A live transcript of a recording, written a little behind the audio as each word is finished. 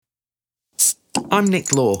I'm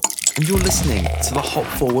Nick Law, and you're listening to the Hop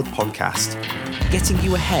Forward podcast, getting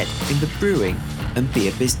you ahead in the brewing and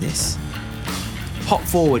beer business. Hop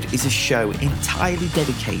Forward is a show entirely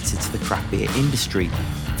dedicated to the craft beer industry,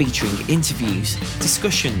 featuring interviews,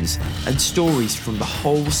 discussions, and stories from the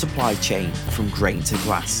whole supply chain from grain to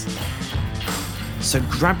glass. So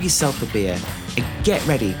grab yourself a beer and get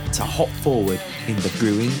ready to hop forward in the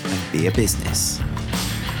brewing and beer business.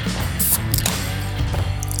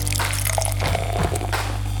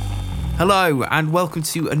 Hello and welcome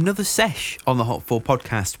to another sesh on the Hop Forward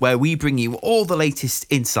podcast, where we bring you all the latest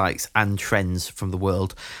insights and trends from the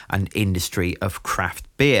world and industry of craft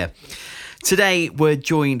beer. Today we're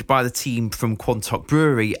joined by the team from Quantock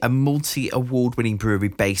Brewery, a multi-award-winning brewery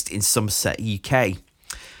based in Somerset, UK.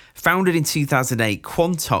 Founded in 2008,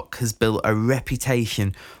 Quantock has built a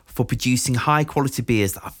reputation for producing high-quality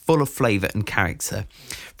beers that are full of flavour and character.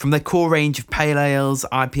 From their core range of pale ales,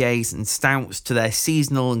 IPAs and stouts to their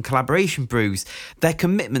seasonal and collaboration brews, their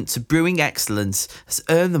commitment to brewing excellence has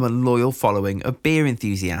earned them a loyal following of beer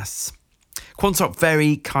enthusiasts. Quantock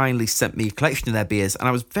very kindly sent me a collection of their beers, and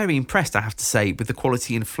I was very impressed, I have to say, with the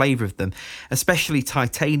quality and flavour of them, especially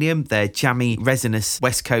Titanium, their jammy, resinous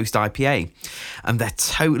West Coast IPA, and their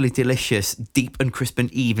totally delicious, deep and crisp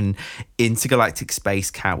and even Intergalactic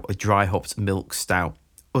Space Cow, a dry hopped milk stout.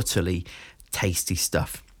 Utterly tasty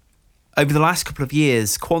stuff. Over the last couple of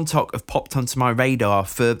years, Quantock have popped onto my radar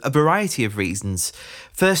for a variety of reasons.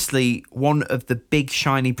 Firstly, one of the big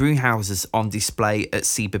shiny brew houses on display at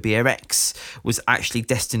SIBA BeerX was actually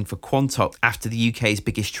destined for Quantock after the UK's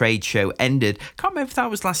biggest trade show ended. Can't remember if that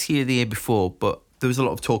was last year or the year before, but there was a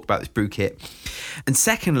lot of talk about this brew kit. And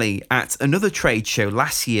secondly, at another trade show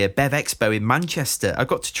last year, Bev Expo in Manchester, I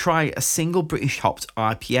got to try a single British hopped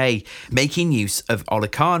IPA, making use of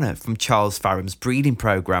Olicana from Charles Farrham's breeding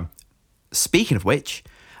programme. Speaking of which,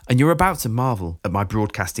 and you're about to marvel at my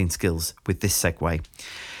broadcasting skills with this segue,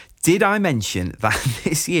 did I mention that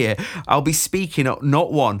this year I'll be speaking at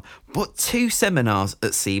not one, but two seminars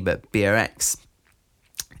at SIBA BeerX?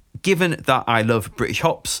 Given that I love British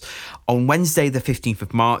hops, on Wednesday the 15th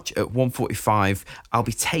of March at 1:45, I'll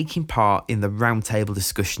be taking part in the roundtable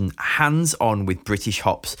discussion Hands-On with British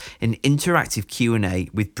Hops, an interactive Q&A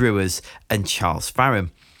with brewers and Charles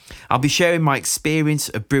Farrham. I'll be sharing my experience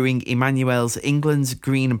of brewing Emmanuel's England's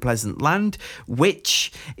Green and Pleasant Land,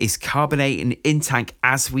 which is carbonating in tank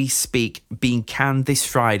as we speak, being canned this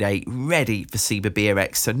Friday, ready for SIBA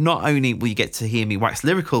BeerX. So not only will you get to hear me wax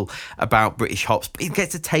lyrical about British hops, but you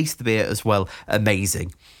get to taste the beer as well.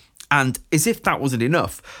 Amazing. And as if that wasn't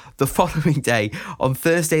enough, the following day, on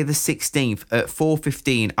Thursday the 16th at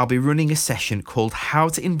 4:15, I'll be running a session called How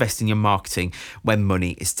to Invest in Your Marketing When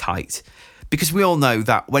Money is Tight. Because we all know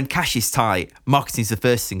that when cash is tight, marketing is the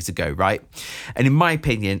first thing to go, right? And in my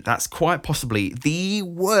opinion, that's quite possibly the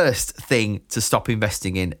worst thing to stop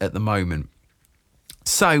investing in at the moment.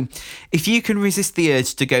 So, if you can resist the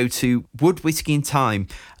urge to go to Wood Whiskey and Time,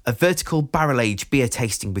 a vertical barrel-aged beer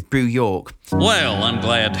tasting with Brew York. Well, I'm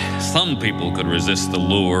glad some people could resist the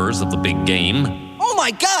lures of the big game. Oh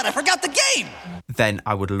my God, I forgot the game! Then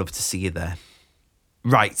I would love to see you there.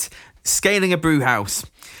 Right, scaling a brew house.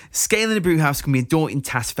 Scaling a brew house can be a daunting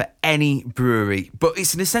task for any brewery, but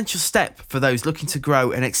it's an essential step for those looking to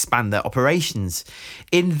grow and expand their operations.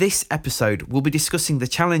 In this episode, we'll be discussing the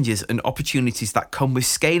challenges and opportunities that come with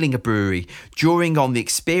scaling a brewery, drawing on the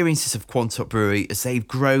experiences of Quantock Brewery as they've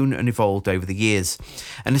grown and evolved over the years,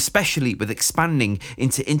 and especially with expanding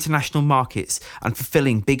into international markets and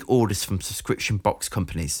fulfilling big orders from subscription box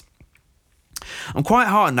companies. I'm quite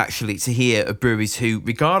heartened actually to hear of breweries who,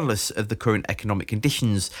 regardless of the current economic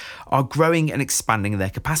conditions, are growing and expanding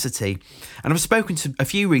their capacity. And I've spoken to a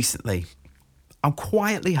few recently. I'm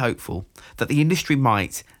quietly hopeful that the industry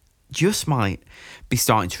might, just might, be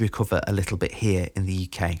starting to recover a little bit here in the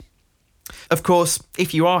UK. Of course,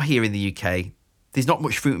 if you are here in the UK, there's not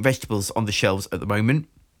much fruit and vegetables on the shelves at the moment,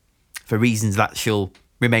 for reasons that shall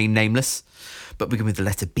remain nameless, but begin with the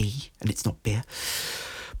letter B, and it's not beer.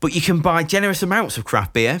 But you can buy generous amounts of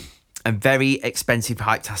craft beer and very expensive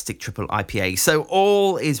Hyptastic triple IPA. So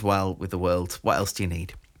all is well with the world. What else do you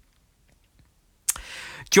need?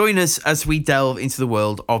 Join us as we delve into the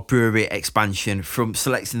world of brewery expansion, from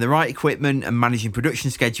selecting the right equipment and managing production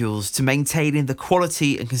schedules to maintaining the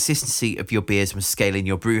quality and consistency of your beers when scaling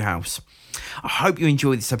your brew house. I hope you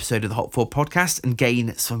enjoy this episode of the Hop Forward podcast and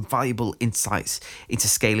gain some valuable insights into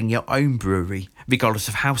scaling your own brewery, regardless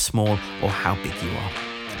of how small or how big you are.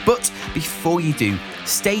 But before you do,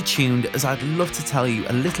 stay tuned, as I'd love to tell you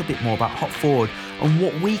a little bit more about Hop Forward and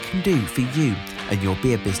what we can do for you and your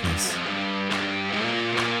beer business.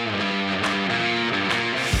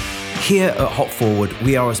 Here at Hop Forward,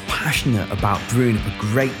 we are as passionate about brewing up a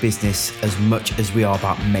great business as much as we are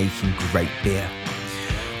about making great beer.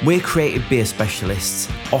 We're creative beer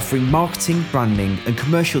specialists, offering marketing, branding and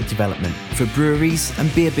commercial development for breweries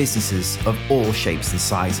and beer businesses of all shapes and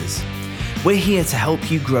sizes. We're here to help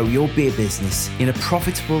you grow your beer business in a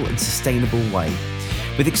profitable and sustainable way.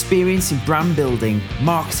 With experience in brand building,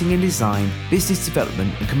 marketing and design, business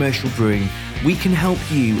development and commercial brewing, we can help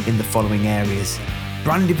you in the following areas: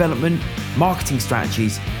 brand development, marketing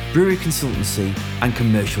strategies, brewery consultancy and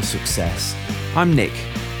commercial success. I'm Nick.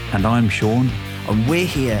 And I'm Sean. And we're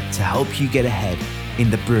here to help you get ahead in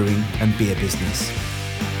the brewing and beer business.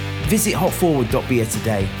 Visit hopforward.beer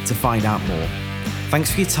today to find out more.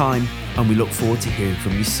 Thanks for your time and we look forward to hearing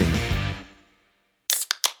from you soon.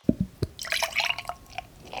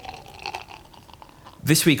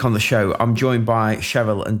 This week on the show, I'm joined by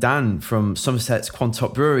Cheryl and Dan from Somerset's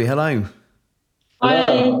Quantock Brewery. Hello.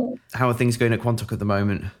 Hi. How are things going at Quantock at the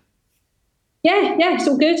moment? Yeah, it's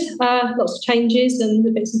all good. Lots of changes and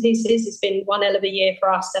the bits and pieces. It's been one hell of a year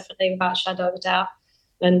for us, definitely, without a shadow of a doubt.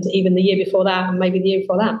 And even the year before that, and maybe the year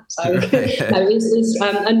before that. So,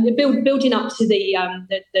 and building up to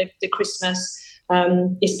the Christmas.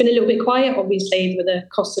 It's been a little bit quiet, obviously, with the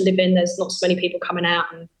cost of living. There's not so many people coming out,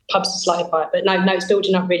 and pubs are slightly quiet. But no, it's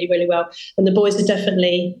building up really, really well. And the boys are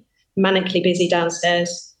definitely manically busy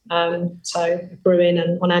downstairs. So brewing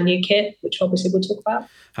and on our new kit, which obviously we'll talk about.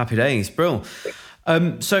 Happy days, brilliant.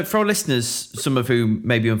 So for our listeners, some of whom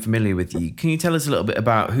may be unfamiliar with you, can you tell us a little bit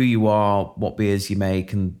about who you are, what beers you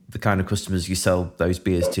make, and the kind of customers you sell those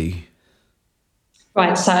beers to?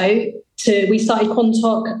 Right, so we started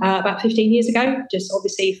Quantock about 15 years ago, just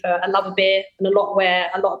obviously for a love of beer and a lot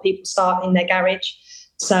of people start in their garage.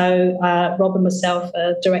 So Rob and myself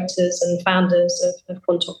are directors and founders of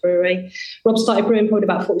Quantock Brewery. Rob started brewing probably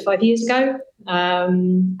about 45 years ago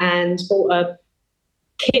and bought a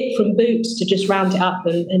kit from Boots to just round it up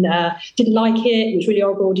and didn't like it. It was really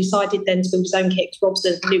horrible. Decided then to build his own kit. Rob's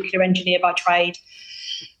a nuclear engineer by trade.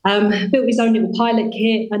 Built his own little pilot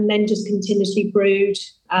kit and then just continuously brewed.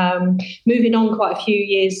 Moving on quite a few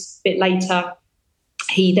years a bit later,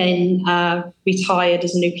 he then retired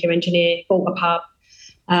as a nuclear engineer, bought a pub.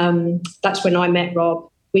 That's when I met Rob.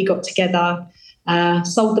 We got together,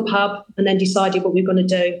 sold the pub and then decided what we were going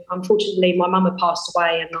to do. Unfortunately, my mum had passed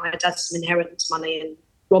away and I had some inheritance money and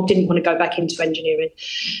Rob didn't want to go back into engineering.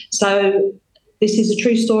 So this is a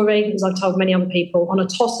true story, as I've told many other people, on a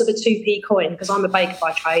toss of a 2p coin, because I'm a baker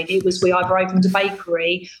by trade. It was we either opened a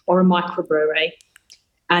bakery or a microbrewery.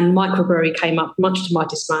 And microbrewery came up, much to my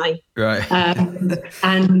dismay. Right.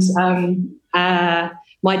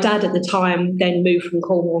 My dad at the time then moved from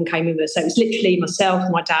Cornwall and came with us. So it was literally myself,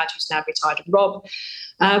 my dad, who's now retired, and Rob.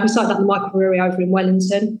 We started up the microbrewery over in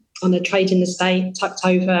Wellington on a trading estate, tucked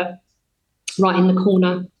over right in the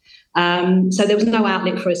corner. So there was no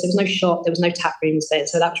outlet for us. There was no shop. There was no tap rooms there.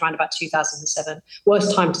 So that was around about 2007.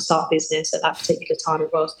 Worst time to start business at that particular time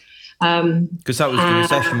it was. Because that was the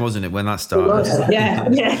recession, wasn't it, when that started? Yeah.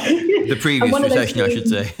 The previous recession, I should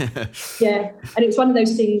say. Yeah, and it's one of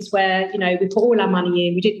those things where, we put all our money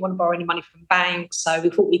in. We didn't want to borrow any money from banks, so we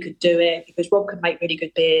thought we could do it because Rob could make really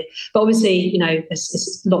good beer. But obviously,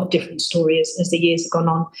 it's a lot of different stories as the years have gone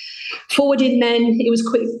on. Forwarding then, it was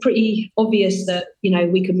pretty obvious that,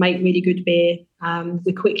 we could make really good beer.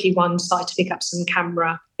 We quickly started to pick up some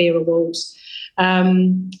CAMRA beer awards.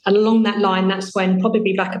 And along that line, that's when,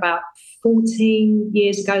 probably back about 14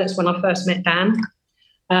 years ago, that's when I first met Dan.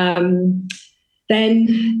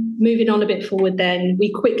 Then moving on a bit forward, then we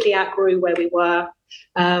quickly outgrew where we were.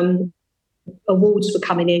 Awards were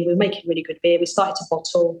coming in. We were making really good beer. We started to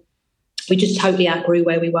bottle. We just totally outgrew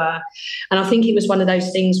where we were. And I think it was one of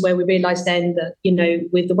those things where we realised then that,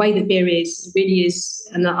 with the way that beer is, it really is,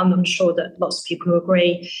 and I'm sure that lots of people will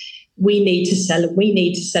agree, we need to sell it. We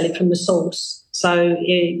need to sell it from the source. So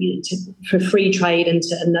for free trade and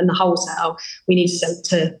the wholesale, we need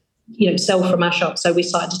to sell from our shop. So we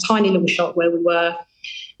started a tiny little shop where we were.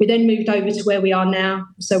 We then moved over to where we are now.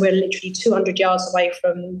 So we're literally 200 yards away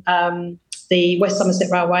from the West Somerset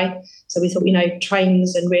Railway. So we thought,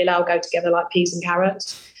 trains and real ale go together like peas and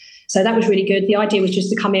carrots. So that was really good. The idea was just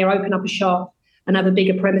to come here, open up a shop and have a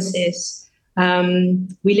bigger premises.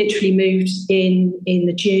 We literally moved in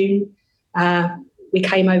the June. We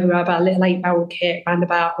came over with our little 8-barrel kit around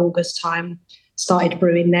about August time, started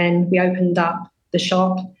brewing then. We opened up the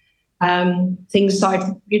shop. Things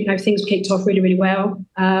kicked off really, really well.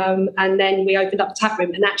 And then we opened up the tap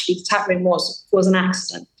room. And actually the tap room was an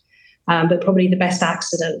accident, but probably the best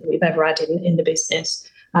accident that we've ever had in the business.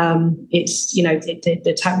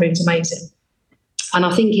 The tap room's amazing. And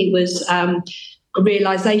I think it was a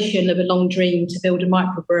realisation of a long dream to build a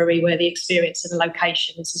microbrewery where the experience and the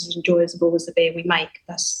location is as enjoyable as the beer we make.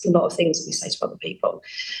 That's a lot of things that we say to other people.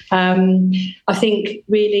 I think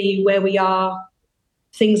really where we are,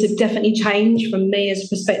 things have definitely changed from me as a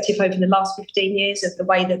perspective over the last 15 years of the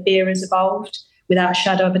way that beer has evolved, without a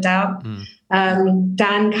shadow of a doubt.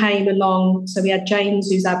 Dan came along, so we had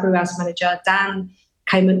James, who's our brewhouse manager. Dan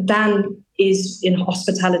is in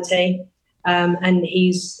hospitality, and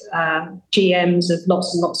he's GMs of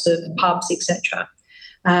lots and lots of pubs, etc.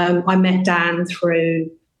 I met Dan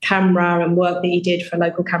through CAMRA and work that he did for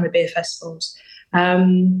local CAMRA beer festivals.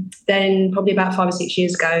 Then probably about 5 or 6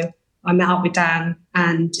 years ago, I met up with Dan,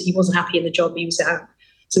 and he wasn't happy in the job he was at.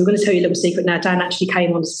 So we're going to tell you a little secret now. Dan actually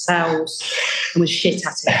came on to sales and was shit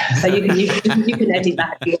at it. So you can edit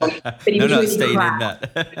that if you want. But he was really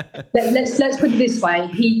crap. Let's put it this way: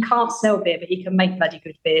 he can't sell beer, but he can make bloody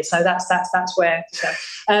good beer. So that's where.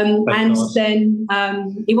 And then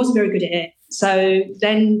he wasn't very good at it. So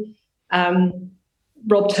then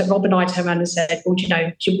Rob and I turned around and said, "Well, should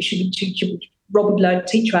Rob would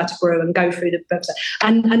teach you how to brew and go through the website."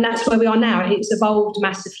 And that's where we are now. It's evolved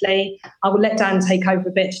massively. I will let Dan take over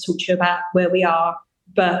a bit to talk to you about where we are.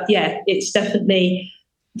 But yeah, it's definitely,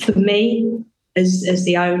 for me, as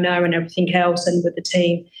the owner and everything else and with the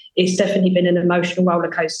team, it's definitely been an emotional roller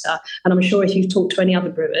coaster. And I'm sure if you've talked to any other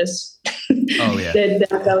brewers, they'll tell you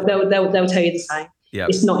the same. Yep.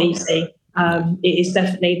 It's not easy. It is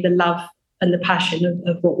definitely the love and the passion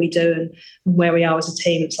of what we do and where we are as a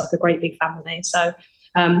team. It's like a great big family. So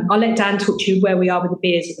I'll let Dan talk to you where we are with the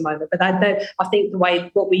beers at the moment. But I think the way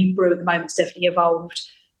what we brew at the moment has definitely evolved,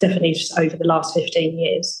 definitely just over the last 15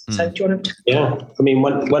 years. So do you want to... Yeah. I mean,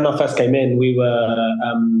 when I first came in, we were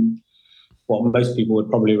what most people would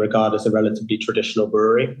probably regard as a relatively traditional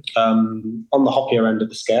brewery, on the hoppier end of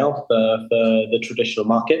the scale for the traditional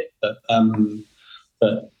market,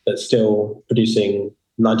 but still producing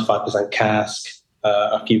 95% cask,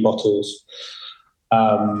 a few bottles.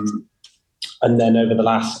 And then over the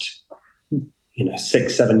last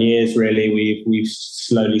 6-7 years, really, we've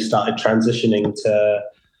slowly started transitioning to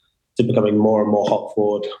becoming more and more hop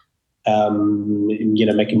forward,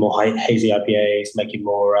 making more hazy IPAs, making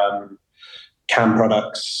more can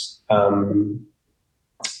products, and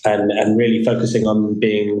really focusing on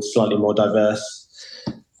being slightly more diverse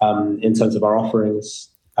in terms of our offerings.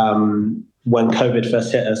 When COVID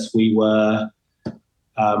first hit us, we were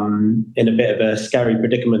in a bit of a scary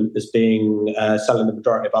predicament as being selling the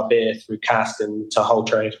majority of our beer through cask and to whole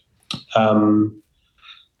trade.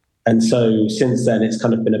 And so since then, it's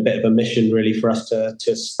kind of been a bit of a mission really for us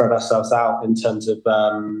to spread ourselves out in terms of,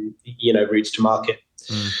 routes to market.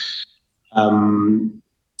 And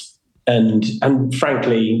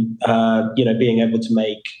frankly, being able to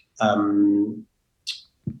make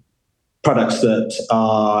products that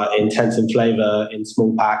are intense in flavour in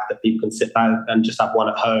small pack that people can sit back and just have one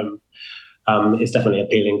at home is definitely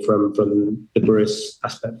appealing from the brewer's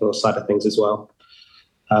aspect or side of things as well.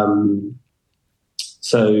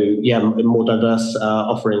 More diverse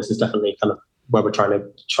offerings is definitely kind of where we're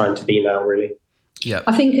trying to be now, really. Yeah,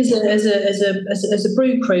 I think as a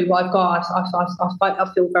brew crew, what I've got,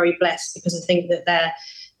 I feel very blessed because I think that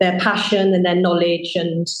their passion and their knowledge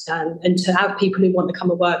and to have people who want to come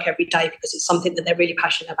and work every day because it's something that they're really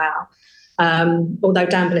passionate about. Although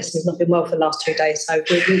Dan Blessing has not been well for the last 2 days, so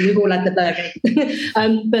we've all had the burger.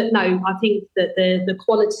 But no, I think that the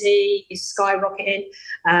quality is skyrocketing,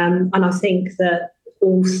 and I think that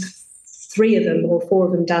all 3 of them or 4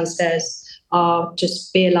 of them downstairs are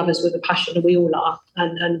just beer lovers with a passion, and we all are,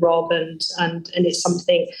 and Rob, and it's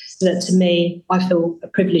something that to me, I feel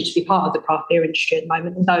privileged to be part of the craft beer industry at the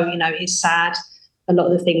moment, although, it's sad, a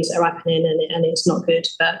lot of the things that are happening and it's not good,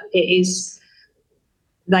 but it is,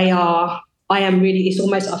 I am really, it's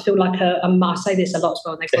almost, I feel like a mum. I say this a lot as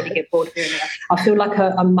well, and they probably get bored of hearing it. I feel like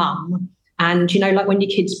a mum, and like when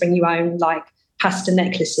your kids bring you home, like, pasta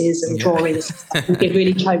necklaces and drawings and get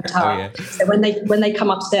really choked up. Oh, yeah. So when they come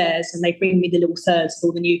upstairs and they bring me the little thirds of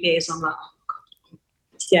all the new beers, I'm like, oh God.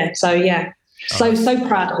 Yeah. So yeah. So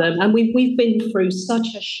proud of them. And we've been through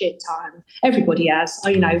such a shit time. Everybody has.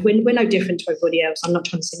 We're no different to everybody else. I'm not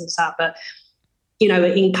trying to sing this out, but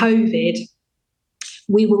in COVID,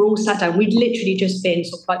 we were all sat down. We'd literally just been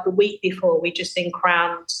sort of like the week before, we'd just been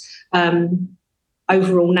crowned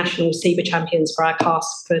overall national SEBA champions for our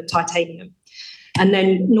cask for titanium. And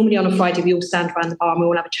then normally on a Friday, we all stand around the bar and we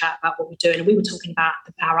all have a chat about what we're doing. And we were talking about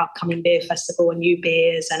our upcoming beer festival and new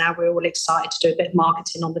beers and how we're all excited to do a bit of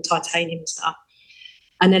marketing on the titanium stuff.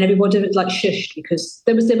 And then everybody was like shushed because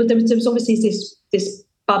there was obviously this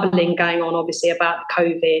bubbling going on, obviously, about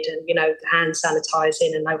COVID and, you know, hand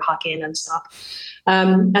sanitizing and no hugging and stuff.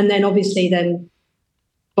 And then obviously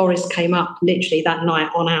Boris came up literally that night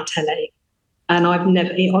on our telly. And I've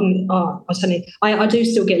never, I was telling you, I do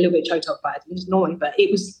still get a little bit choked up by it. It was annoying, but it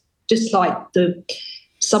was just like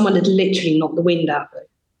someone had literally knocked the wind out of it.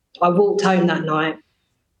 I walked home that night.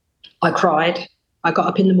 I cried. I got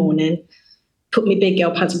up in the morning, put my big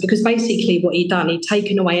girl pants on, because basically what he'd done, he'd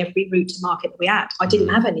taken away every route to market that we had. I didn't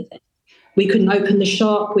have anything. We couldn't open the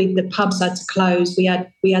shop. The pubs had to close. We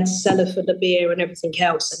had to sell it for the beer and everything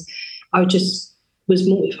else. And I just was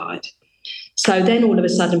mortified. So then all of a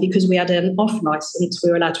sudden, because we had an off license,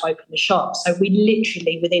 we were allowed to open the shop. So we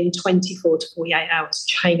literally, within 24 to 48 hours,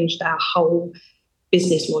 changed our whole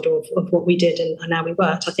business model of what we did and how we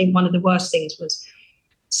worked. I think one of the worst things was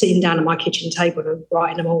sitting down at my kitchen table and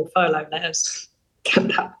writing them all furlough letters.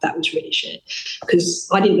 That was really shit, because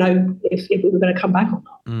I didn't know if we were going to come back or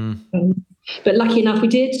not. But lucky enough, we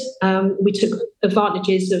did. We took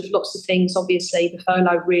advantages of lots of things. Obviously, the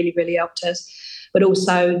furlough really, really helped us, but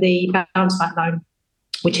also the bounce back loan,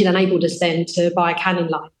 which had enabled us then to buy a canning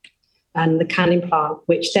line and the canning plant,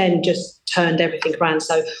 which then just turned everything around.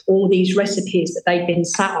 So all these recipes that they'd been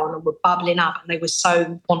sat on and were bubbling up and they were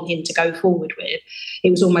so wanting to go forward with,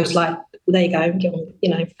 it was almost like, well, there you go, get on, you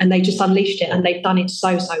know, and they just unleashed it, and they've done it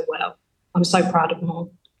so well. I'm so proud of them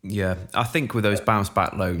all. Yeah, I think with those bounce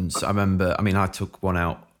back loans, I took one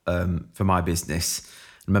out for my business.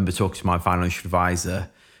 I remember talking to my financial advisor,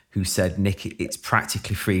 who said, Nick, it's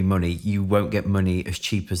practically free money. You won't get money as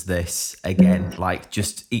cheap as this again. Like,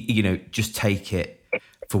 just take it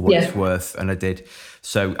for what it's worth. And I did.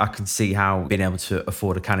 So I can see how being able to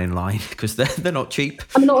afford a canning line, because they're not cheap.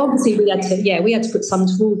 I mean, obviously we had to put some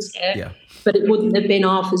towards it, but it wouldn't have been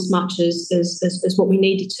half as much as what we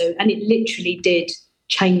needed to. And it literally did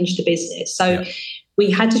change the business. So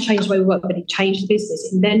we had to change the way we work, but it changed the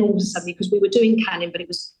business. And then all of a sudden, because we were doing canning, but it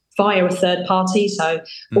was via a third party, so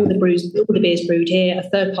all the beers brewed here, a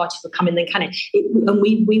third party would come in and can it. And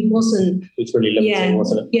we wasn't. It's really limiting,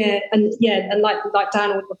 wasn't it? And like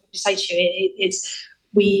Dan would say to you,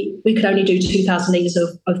 we could only do 2,000 litres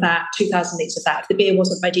of that, 2,000 litres of that. If the beer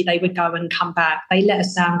wasn't ready, they would go and come back. They let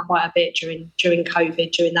us down quite a bit during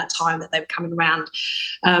COVID, during that time that they were coming around.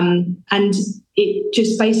 And it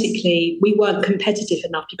just basically, we weren't competitive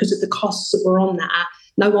enough because of the costs that were on that.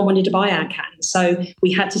 No one wanted to buy our cans. So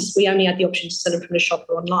we only had the option to sell them from the shop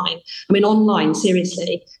or online. I mean, online,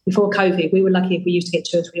 seriously, before COVID, we were lucky if we used to get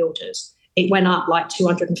 2 or 3 orders. It went up like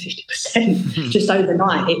 250% just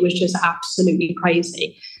overnight. It was just absolutely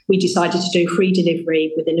crazy. We decided to do free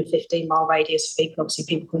delivery within a 15-mile radius for people. Obviously,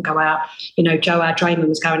 people couldn't go out. You know, Joe, our drayman,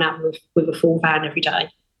 was going out with a full van every day.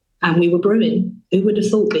 And we were brewing. Who would have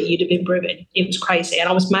thought that you'd have been brewing? It was crazy. And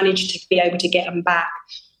I was managed to be able to get them back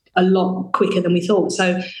a lot quicker than we thought.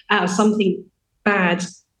 So out of something bad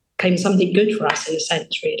came something good for us, in a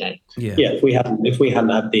sense, really. Yeah. If we hadn't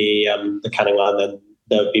had the canning line, then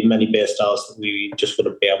there would be many beer styles that we just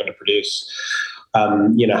wouldn't be able to produce.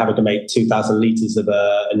 Having to make 2,000 litres of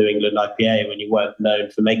a New England IPA when you weren't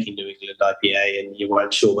known for making New England IPA, and you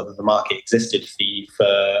weren't sure whether the market existed for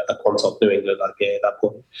a Quantock New England IPA at that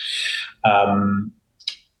point.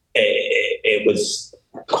 It was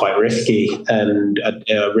quite risky, and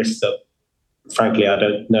a risk that, frankly, I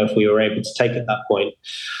don't know if we were able to take at that point.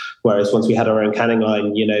 Whereas once we had our own canning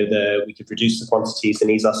line, we could reduce the quantities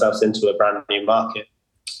and ease ourselves into a brand new market.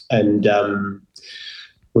 And I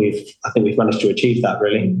think we've managed to achieve that,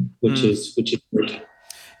 really, which is good.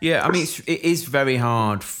 Yeah, I mean, it is very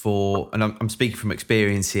hard and I'm speaking from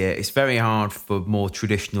experience here, it's very hard for more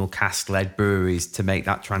traditional cask-led breweries to make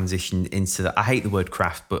that transition into I hate the word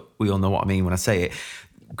craft, but we all know what I mean when I say it,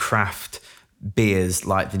 craft beers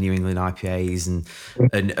like the New England IPAs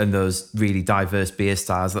and those really diverse beer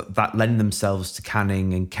styles that lend themselves to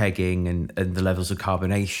canning and kegging and the levels of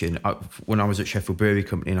carbonation. When I was at Sheffield Brewery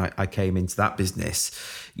Company and I came into that business,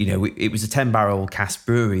 it was a 10-barrel cask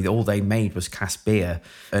brewery. All they made was cask beer.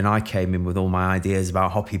 And I came in with all my ideas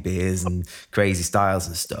about hoppy beers and crazy styles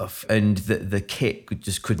and stuff. And the kit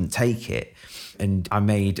just couldn't take it. And I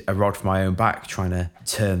made a rod for my own back trying to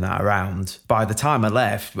turn that around. By the time I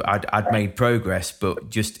left, I'd made progress, but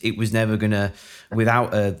just it was never going to,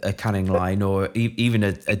 without a canning line or even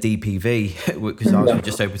a DPV, because I was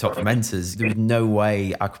just open top fermenters, there was no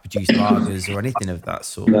way I could produce lagers or anything of that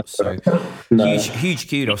sort. So huge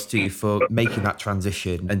kudos to you for making that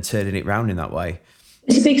transition and turning it around in that way.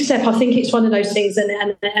 It's a big step. I think it's one of those things, and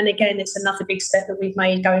again, it's another big step that we've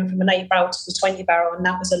made, going from an 8-barrel to the 20-barrel, and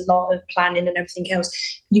that was a lot of planning and everything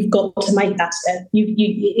else. You've got to make that step.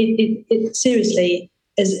 It seriously,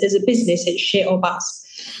 as a business, it's shit or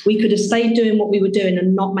bust. We could have stayed doing what we were doing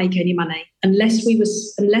and not make any money unless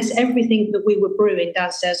everything that we were brewing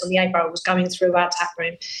downstairs on the 8 barrel was going through our tap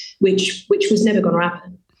room, which was never going to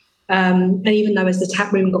happen. And even though as the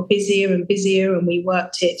tap room got busier and busier, and we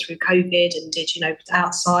worked it through COVID and did,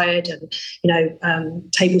 outside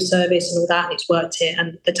and, table service and all that, and it's worked it,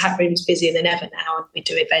 and the tap room's busier than ever now, and we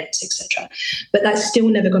do events, etc. But that's still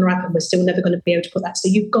never going to happen. We're still never going to be able to put that. So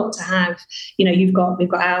you've got to have, we've got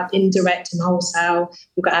our indirect and wholesale,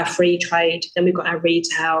 we've got our free trade, then we've got our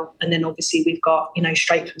retail, and then obviously we've got,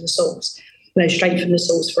 straight from the source. Straight from the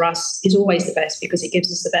source for us is always the best because it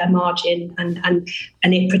gives us a better margin and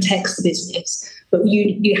it protects the business. But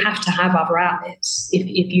you have to have other outlets if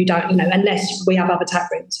you don't, unless we have other tap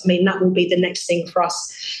rooms. I mean, that will be the next thing for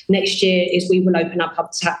us next year is we will open up other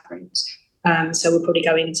tap rooms. So we'll probably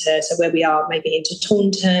go into, where we are, maybe into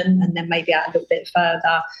Taunton and then maybe out a little bit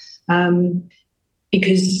further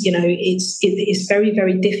because, it's very,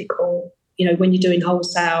 very difficult, when you're doing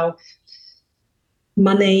wholesale,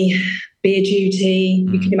 money, beer duty,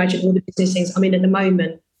 you can imagine all the business things. I mean, at the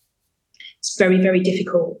moment, it's very, very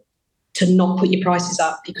difficult to not put your prices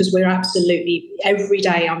up because we're absolutely, every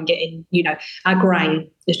day I'm getting, our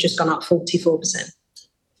grain has just gone up 44%.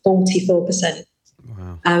 44%.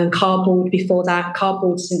 Wow. Cardboard before that,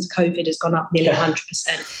 cardboard since COVID has gone up nearly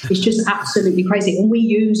 100%. It's just absolutely crazy. And we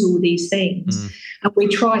use all these things and we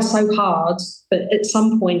try so hard, but at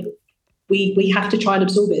some point we have to try and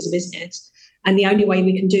absorb it as a business. And the only way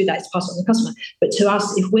we can do that is pass it on to the customer. But to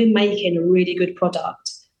us, if we're making a really good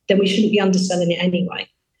product, then we shouldn't be underselling it anyway.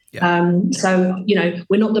 Yeah. So,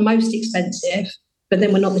 we're not the most expensive, but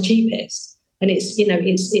then we're not the cheapest. And it's,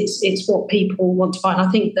 it's what people want to buy. And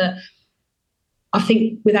I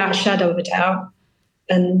think without a shadow of a doubt,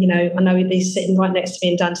 and, I know he's sitting right next to me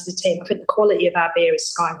and down to the team, I think the quality of our beer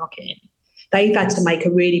is skyrocketing. They've had to make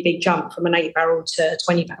a really big jump from an 8 barrel to a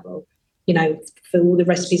 20 barrel. For all the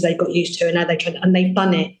recipes they got used to, and now they've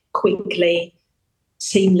done it quickly,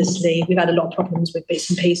 seamlessly. We've had a lot of problems with bits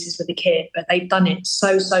and pieces with the kit, but they've done it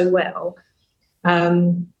so well.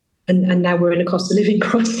 And now we're in a cost of living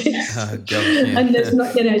crisis. Oh, gosh, yeah. And there's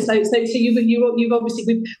not, so you've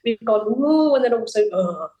obviously we've gone whoa, and then also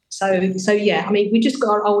oh. So yeah. I mean, we just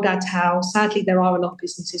got our old ad house. Sadly, there are a lot of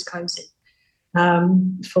businesses closing.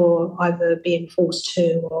 For either being forced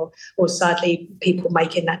to or sadly people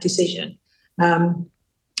making that decision.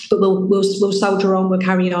 But we'll soldier on, we'll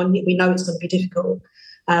carry on. We know it's going to be difficult,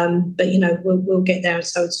 but we'll get there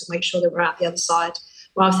so to make sure that we're out the other side.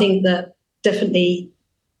 Well, I think that definitely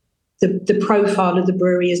the profile of the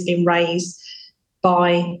brewery has been raised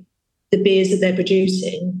by the beers that they're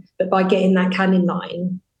producing, but by getting that canning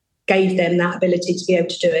line gave them that ability to be able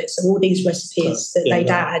to do it. So all these recipes they'd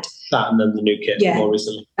add. That and then the new kit more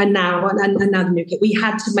recently. And now the new kit. We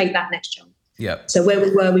had to make that next jump. Yeah. So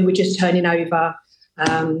where we were just turning over.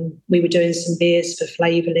 We were doing some beers for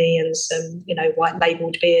Flavorly and some, white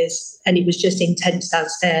labelled beers. And it was just intense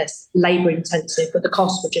downstairs, labour intensive, but the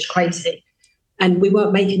costs were just crazy. And we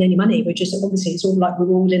weren't making any money. We're just, obviously, it's all like we're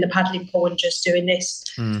all in a paddling pool and just doing this.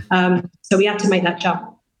 So we had to make that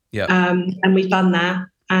jump. Yeah. And we've done that.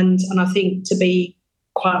 And I think, to be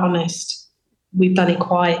quite honest, we've done it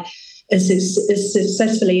quite as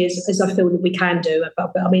successfully as I feel that we can do.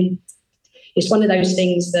 But I mean, it's one of those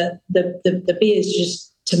things that the beers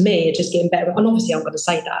just, to me, are just getting better. And obviously I'm going to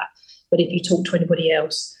say that, but if you talk to anybody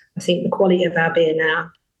else, I think the quality of our beer now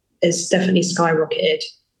has definitely skyrocketed.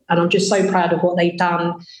 And I'm just so proud of what they've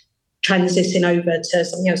done, transitioning over to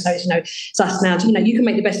something else. So it's us now. You can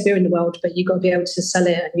make the best beer in the world, but you've got to be able to sell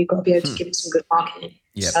it and you've got to be able to give it some good marketing.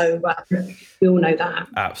 Yep. So we all know that.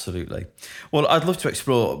 Absolutely. Well, I'd love to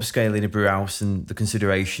explore upscaling a brew house and the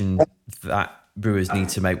consideration that brewers need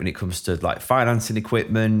to make when it comes to like financing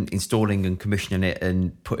equipment, installing and commissioning it,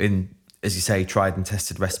 and putting, as you say, tried and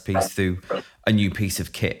tested recipes through a new piece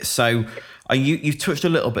of kit. So you've touched a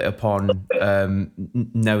little bit upon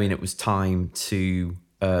knowing it was time to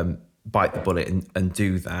bite the bullet and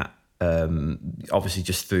do that. Obviously,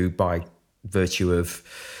 just by virtue of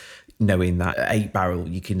knowing that at 8 barrel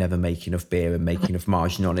you can never make enough beer and make enough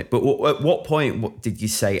margin on it. But at what point did you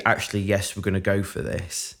say, actually, yes, we're going to go for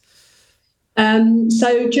this?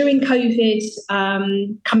 So during COVID,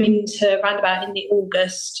 coming to around about in the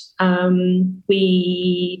August,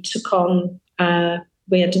 we took on,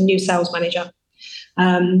 we had a new sales manager,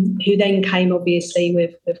 who then came obviously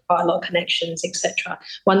with quite a lot of connections, etc.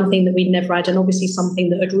 One thing that we'd never had, and obviously something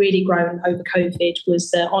that had really grown over COVID,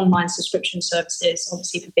 was the online subscription services,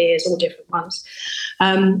 obviously for beers, all different ones.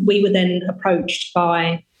 We were then approached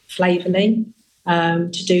by Flavorly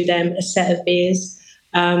to do them a set of beers.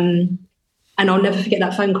 And I'll never forget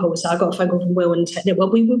that phone call. So I got a phone call from Will and we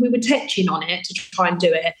were touching on it to try and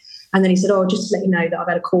do it. And then he said, "Oh, just to let you know that I've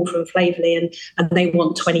had a call from Flavely and they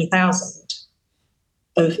want 20,000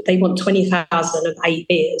 of 8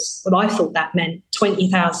 beers." Well, I thought that meant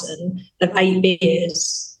 20,000 of 8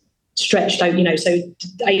 beers stretched over, so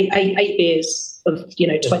eight beers of,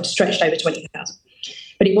 stretched over 20,000.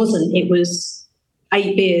 But it wasn't. It was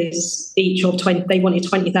 8 beers each of 20. They wanted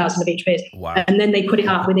 20,000 of each beer. Wow. And then they put it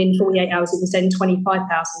up within 48 hours. It was then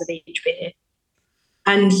 25,000 of each beer.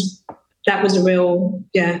 And that was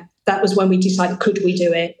that was when we decided, could we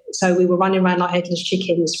do it? So we were running around like headless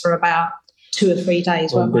chickens for about 2 or 3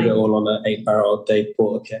 days. We did it all on an 8-barrel Dave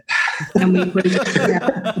Porter kit. And we but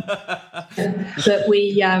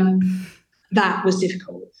that was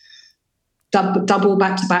difficult. Double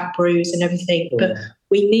back-to-back brews and everything. Yeah. But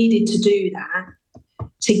we needed to do that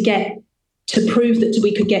to prove that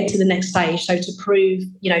we could get to the next stage. So to prove,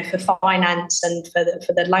 for finance and for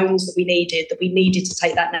the loans that we needed to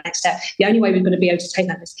take that next step. The only way we were going to be able to take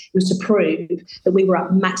that was to prove that we were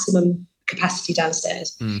at maximum capacity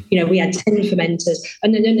downstairs. We had 10 fermenters,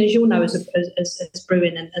 and then as you'll know, as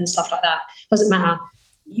brewing and stuff like that, doesn't matter.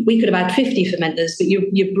 We could have had 50 fermenters, but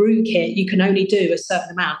your brew kit, you can only do a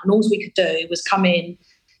certain amount. And all we could do was come in,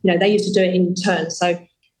 they used to do it in turns. So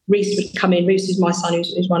Reese would come in. Reese is my son,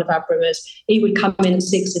 who's one of our brewers. He would come in at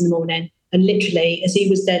 6 a.m, and literally, as he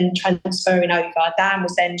was then transferring over, Dan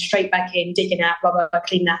was then straight back in, digging out, blah, blah, blah,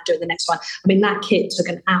 clean that, doing the next one. I mean, that kit took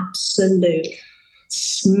an absolute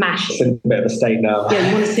smashing. It's in a bit of a state now. Yeah,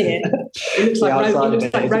 you want to see it? It looks like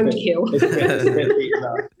roadkill. It's a bit beaten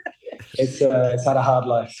up. It's had a hard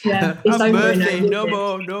life. Yeah, it's over now.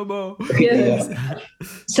 No more. Yeah.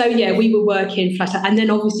 So we were working flat out, and then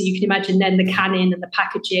obviously you can imagine then the canning and the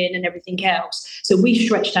packaging and everything else. So we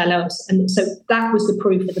stretched ourselves, and so that was the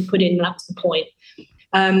proof of the pudding. That was the point.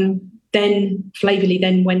 Then Flavely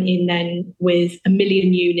then went in then with 1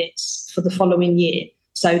 million units for the following year.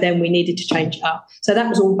 So then we needed to change it up. So that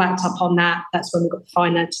was all backed up on that. That's when we got the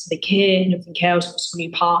finance, the kit, and everything else. Got some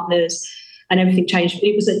new partners. And everything changed.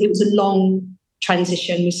 It was a long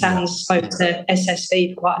transition. We sat and spoke to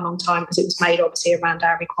SSV for quite a long time because it was made obviously around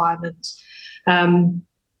our requirements. And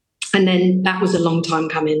then that was a long time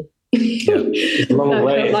coming. It's a long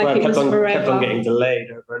way. Like it kept on getting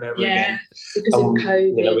delayed over and over again. Because of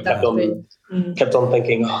COVID. We kept on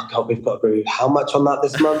thinking, oh God, we've got to brew how much on that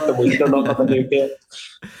this month, and we've still not got the new kit.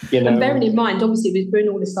 And bearing in mind, obviously, we were doing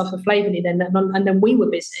all this stuff for Flavely then, and then we were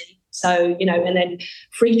busy. So, and then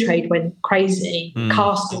free trade went crazy.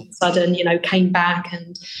 Cask all of a sudden, came back,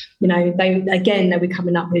 and, they were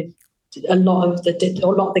coming up with a lot of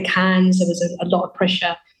the cans. There was a lot of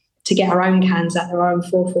pressure to get our own cans out, our own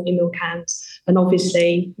 440ml cans. And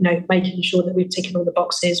obviously, making sure that we've taken all the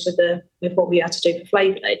boxes with what we had to do for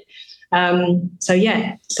Flavely. So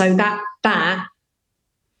that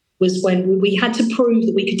was when we had to prove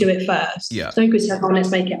that we could do it first. Yeah. So good said, let's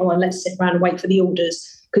make it, let's sit around and wait for the orders,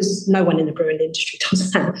 because no one in the brewing industry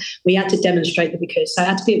does that. We had to demonstrate that we could. So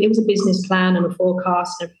it was a business plan and a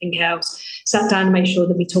forecast and everything else. Sat down and made sure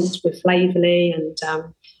that we talked with Flavely and,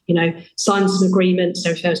 signed some agreements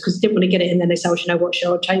and everything else, because we didn't want to get it and then they say, you know what,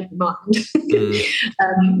 I'll change my mind.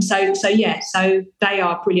 So they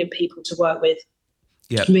are brilliant people to work with.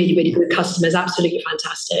 Yeah. Really, really good customers, absolutely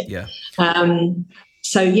fantastic. Yeah.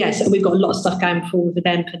 So we've got a lot of stuff going forward with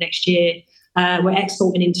them for next year. We're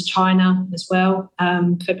exporting into China as well,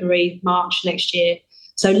 February, March next year.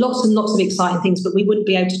 So lots and lots of exciting things, but we wouldn't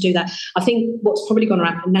be able to do that. I think what's probably going to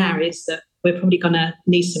happen now is that we're probably going to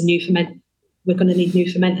need some new fermenters. We're going to need new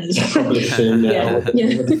fermenters. Probably soon. Yeah.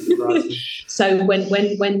 So when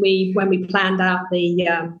we planned out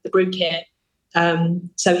the brew kit,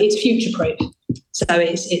 so it's future proof. So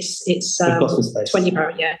it's 20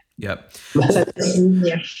 barrel, yeah. Yep.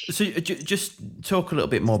 Yeah. So just talk a little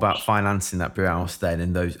bit more about financing that brew house then,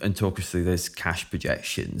 and talk us through those cash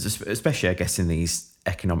projections, especially I guess in these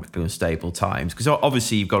economically unstable times, because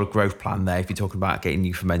obviously you've got a growth plan there if you're talking about getting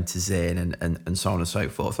new fermenters in and so on and so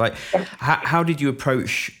forth. Like, how did you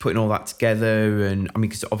approach putting all that together? And I mean,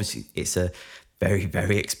 because obviously it's a very,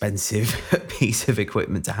 very expensive piece of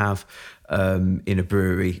equipment to have in a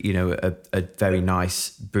brewery, a very nice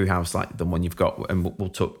brew house like the one you've got, and we'll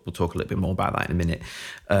talk a little bit more about that in a minute.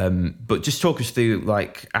 But just talk us through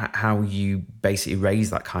like how you basically raise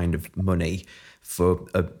that kind of money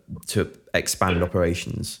to expand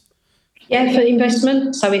operations. Yeah, for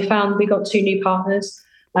investment. So we got 2 new partners,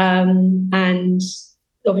 and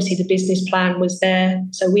obviously the business plan was there.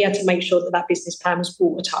 So we had to make sure that business plan was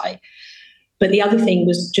watertight. But the other thing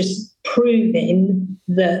was just proving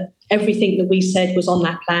that everything that we said was on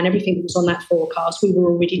that plan, everything that was on that forecast, we were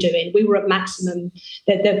already doing. We were at maximum.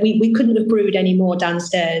 That we couldn't have brewed any more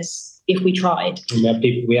downstairs if we tried. And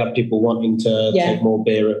we had people wanting to take more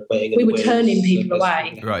beer and putting. We were turning people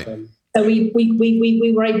away. Right. So we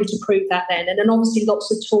were able to prove that then. And then obviously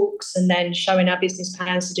lots of talks and then showing our business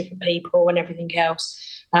plans to different people and everything else.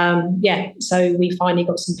 So we finally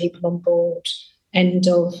got some people on board end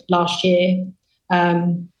of last year.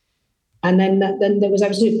 And then there was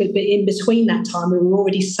absolutely, but in between that time, we were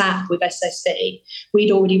already sat with SSE.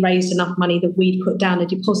 We'd already raised enough money that we'd put down a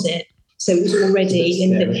deposit. So it was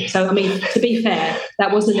already so, I mean, to be fair,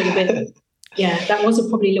 that was a little bit, that was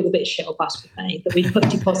probably a little bit shit of us with me, that we put a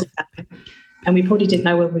deposit down and we probably didn't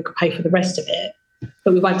know whether we could pay for the rest of it.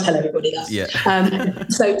 But we won't tell everybody that. Yeah.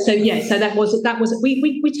 So that was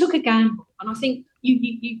we took a gamble, and I think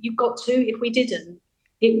you've got to. If we didn't,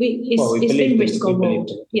 it's been risk or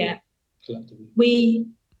reward. Yeah. We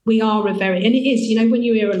are a very, and it is, you know, when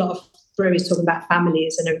you hear a lot of brewers talking about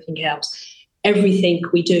families and everything else, everything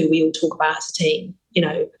we do, we all talk about as a team. You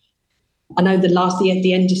know, I know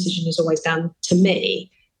the end decision is always down to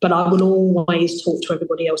me, but I will always talk to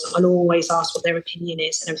everybody else. I'll always ask what their opinion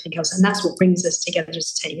is and everything else. And that's what brings us together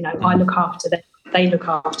as a team. You know, I look after them, they look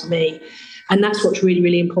after me. And that's what's really,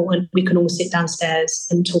 really important. We can all sit downstairs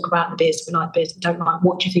and talk about the beers we like, beers we don't like.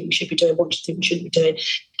 What do you think we should be doing? What do you think we shouldn't be doing?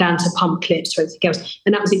 Down to pump clips to everything else.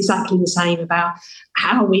 And that was exactly the same about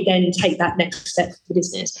how we then take that next step for the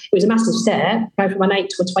business. It was a massive step, go from an 8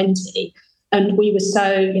 to a 20. And we were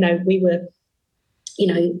so,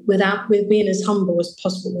 with being as humble as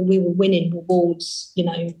possible, we were winning awards,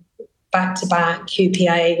 back to back.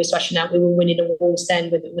 QPA was rushing out. We were winning awards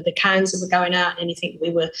then with the cans that were going out. Anything we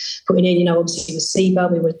were putting in, obviously with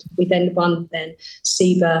SEBA. We then won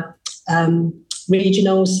SEBA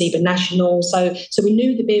regional, SEBA national. So we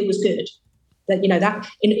knew the beer was good. That that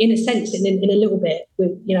in a sense, in a little bit,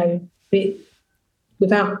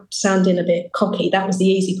 without sounding a bit cocky, that was the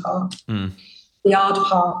easy part. Mm. The hard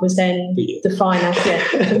part was then the finance. Yeah,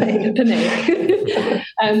 for me.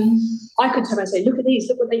 I could turn around and say, "Look at these!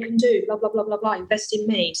 Look what they can do! Blah blah blah blah blah. Invest in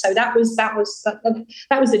me." So that was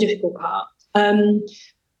the difficult part. And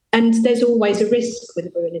there's always a risk with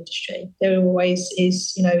the brewing industry. There always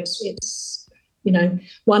is. It's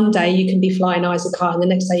one day you can be flying high as a kite, and the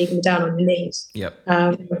next day you can be down on your knees. Yep.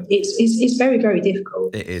 It's very, very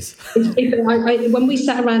difficult. It is. When we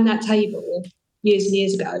sat around that table years and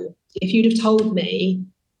years ago, if you'd have told me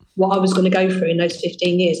what I was going to go through in those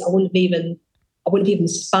 15 years, I wouldn't have even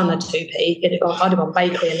spun a 2p. I'd have gone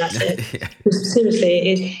bakery and that's it. Yeah.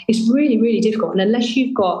 Seriously, it's really, really difficult. And unless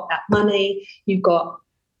you've got that money, you've got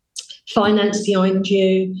finance behind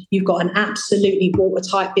you, you've got an absolutely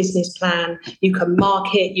watertight business plan, you can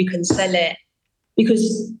market, you can sell it,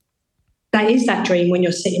 because that is that dream when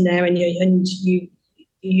you're sitting there and you're in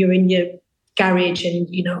your garage and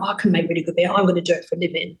I can make really good beer, I'm going to do it for a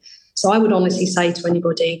living. So I would honestly say to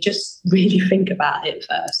anybody, just really think about it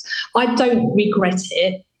first. I don't regret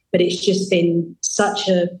it, but it's just been such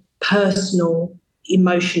a personal,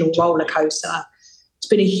 emotional roller coaster. It's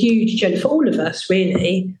been a huge journey for all of us,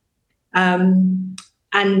 really. And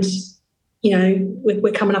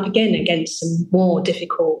we're coming up again against some more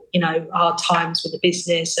difficult, hard times with the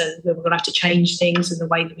business, and we're going to have to change things and the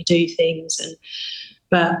way that we do things.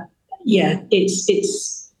 But yeah,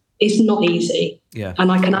 it's not easy. Yeah.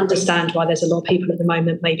 And I can understand why there's a lot of people at the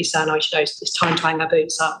moment maybe saying, it's time to hang our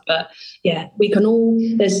boots up. But yeah,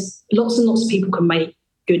 there's lots and lots of people can make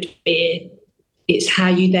good beer. It's how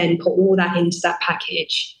you then put all that into that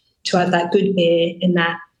package to have that good beer in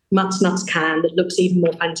that Mutts Nuts can that looks even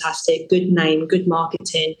more fantastic, good name, good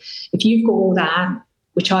marketing. If you've got all that,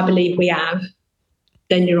 which I believe we have,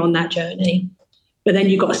 then you're on that journey. But then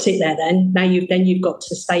you've got to sit there then. Now you've got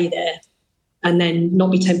to stay there and then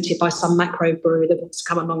not be tempted by some macro brewer that wants to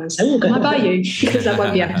come along and say, "Oh, can I buy you?" Because that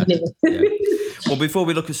won't be happening. Yeah. Well, before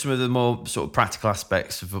we look at some of the more sort of practical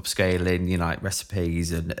aspects of upscaling, like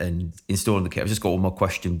recipes and installing the kit, I've just got one more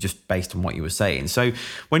question just based on what you were saying. So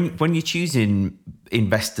when you're choosing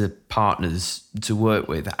investor partners to work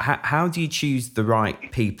with, how do you choose the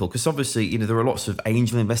right people? Because obviously, there are lots of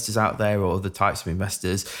angel investors out there or other types of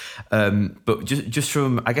investors. But just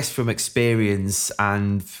from experience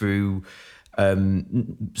and through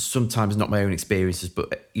sometimes not my own experiences,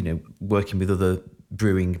 but, working with other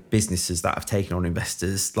brewing businesses that have taken on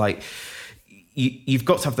investors, like you've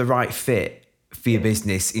got to have the right fit for your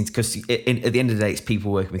business, because at the end of the day, it's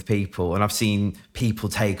people working with people. And I've seen people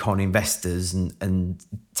take on investors and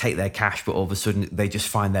take their cash, but all of a sudden they just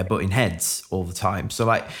find they're butting heads all the time. So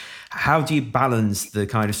like, how do you balance the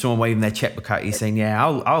kind of someone waving their checkbook at you saying, "Yeah,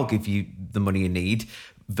 I'll give you the money you need,"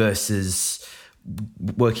 versus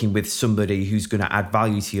working with somebody who's going to add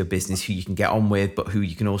value to your business, who you can get on with, but who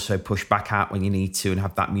you can also push back at when you need to and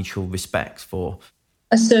have that mutual respect for?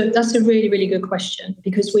 That's a really, really good question,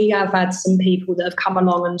 because we have had some people that have come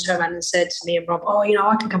along and turned around and said to me and Rob, oh,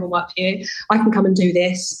 I can come and work for you. I can come and do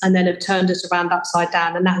this. And then have turned us around upside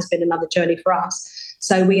down. And that has been another journey for us.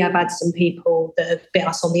 So we have had some people that have bit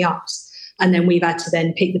us on the arse. And then we've had to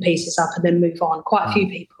then pick the pieces up and then move on. Quite a few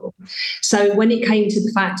people. So when it came to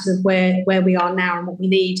the fact of where we are now and what we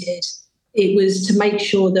needed, it was to make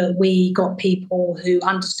sure that we got people who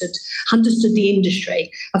understood the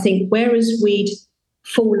industry. I think whereas we'd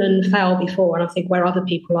fallen foul before, and I think where other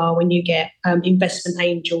people are when you get investment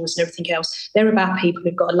angels and everything else, they're about people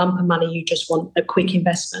who've got a lump of money, you just want a quick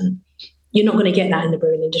investment. You're not going to get that in the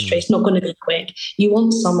brewing industry. It's not going to be quick. You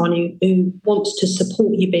want someone who wants to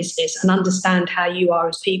support your business and understand how you are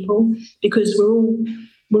as people, because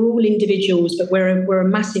we're all individuals, but we're a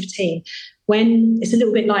massive team. When it's a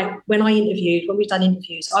little bit like when we've done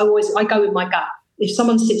interviews, I go with my gut. If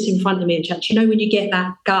someone sits in front of me and chats, when you get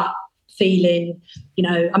that gut feeling, and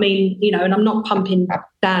I'm not pumping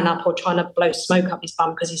Dan up or trying to blow smoke up his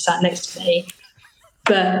bum because he sat next to me.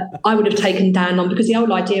 But I would have taken Dan on, because the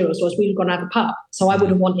whole idea was we were going to have a pub. So I would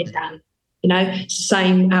have wanted Dan. It's the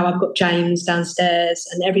same how I've got James downstairs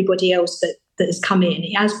and everybody else that has come in.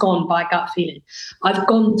 It has gone by gut feeling. I've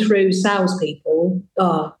gone through salespeople,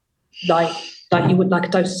 like you would like a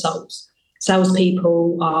dose of souls.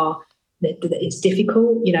 Salespeople it's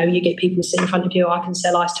difficult. You get people sitting in front of you, I can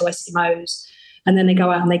sell ice to Eskimos, and then they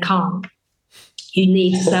go out and they can't. You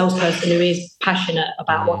need a salesperson who is passionate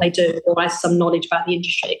about what they do or has some knowledge about the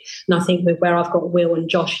industry. And I think with where I've got Will and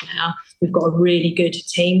Josh now, we've got a really good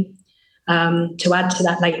team. To add to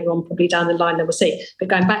that later on, probably down the line, then we'll see. But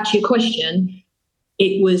going back to your question,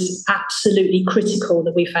 it was absolutely critical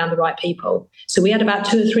that we found the right people. So we had about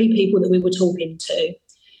 2 or 3 people that we were talking to.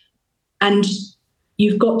 And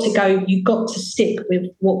you've got to stick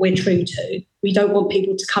with what we're true to. We don't want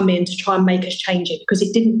people to come in to try and make us change it, because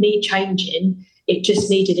it didn't need changing. It just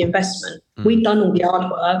needed investment. We've done all the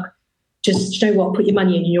hard work. Just, put your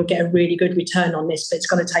money in and you'll get a really good return on this, but it's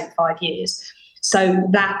going to take 5 years. So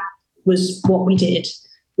that was what we did.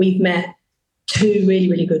 We've met 2 really,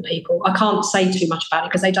 really good people. I can't say too much about it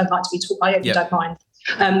because they don't like to be taught. I hope you don't mind.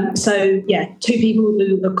 2 people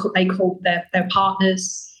who they call their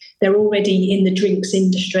partners. They're already in the drinks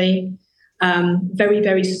industry. Very,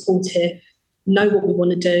 very supportive. Know what we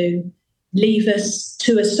want to do. Leave us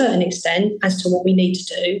to a certain extent as to what we need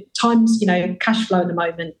to do. Times, cash flow at the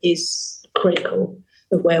moment is critical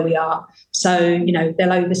of where we are. So,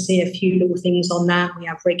 they'll oversee a few little things on that. We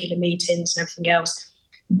have regular meetings and everything else.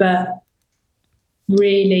 But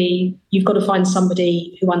really, you've got to find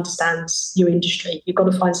somebody who understands your industry. You've got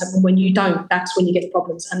to find someone. When you don't, that's when you get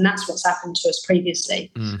problems. And that's what's happened to us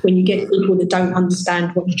previously. When you get people that don't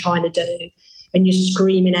understand what you're trying to do, and you're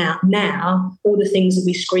screaming out now all the things that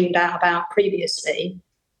we screamed out about previously,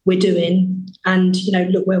 we're doing, and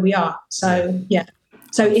look where we are. So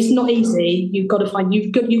so it's not easy. You've got to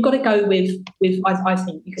go with. I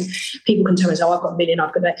think people can tell us, oh, I've got $1 million,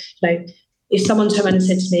 I've got that. If someone turned around and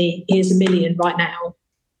said to me, here's $1 million right now,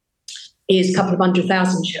 here's a couple of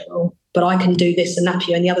 100,000, Cheryl, but I can do this and that for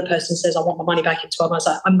you. And the other person says, I want my money back in 12 months.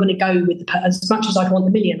 I'm going to go with as much as I want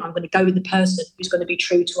the $1 million, I'm going to go with the person who's going to be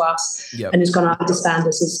true to us and is going to understand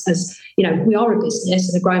us as we are a business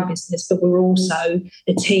and a growing business, but we're also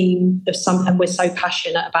a team of some, and we're so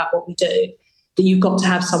passionate about what we do that you've got to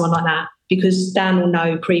have someone like that, because Dan will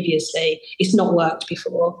know previously it's not worked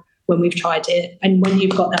before when we've tried it. And when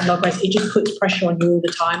you've got that log race, it just puts pressure on you all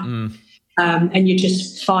the time. And you're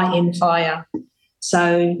just fighting fire.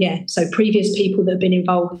 So previous people that have been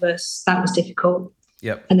involved with us, that was difficult.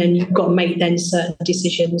 Yep. And then you've got to make then certain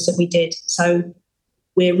decisions that we did. So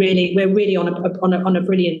we're really on a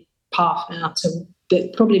brilliant path now to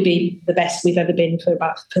probably be the best we've ever been for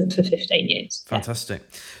 15 years. Fantastic.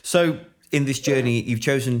 So in this journey, you've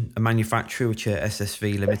chosen a manufacturer, which are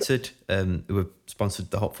SSV Limited, who have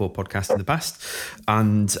sponsored the Hop Forward podcast in the past.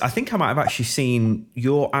 And I think I might have actually seen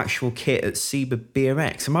your actual kit at SIBA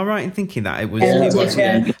BMX. Am I right in thinking that?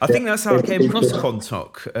 Yeah. I think that's how I came across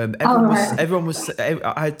Quantock. Everyone was.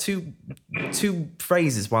 I had two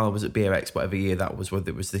phrases while I was at BMX, whatever year that was, whether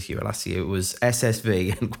it was this year or last year. It was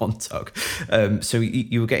SSV and Quantock. So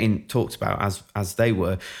you were getting talked about as they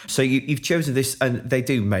were. So you've chosen this, and they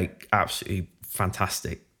do make absolutely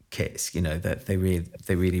fantastic kits, that they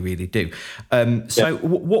really do. So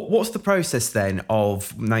what's the process then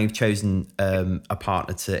of, now you've chosen a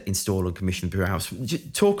partner to install and commission the brew house?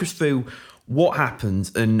 Talk us through what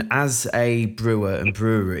happens, and as a brewer and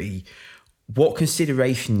brewery, what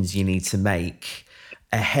considerations you need to make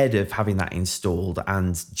ahead of having that installed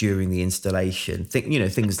and during the installation.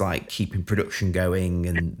 Things like keeping production going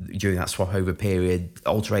and during that swap over period,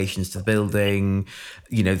 alterations to the building,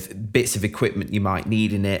 bits of equipment you might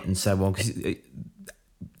need in it and so on. Because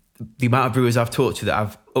the amount of brewers I've talked to that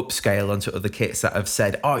I've upscaled onto other kits that have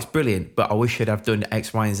said, oh, it's brilliant, but I wish I'd have done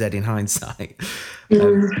X, Y, and Z in hindsight.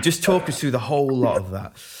 Just talk us through the whole lot of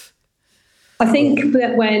that. I think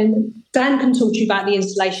that when Dan can talk to you about the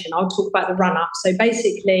installation, I'll talk about the run-up. So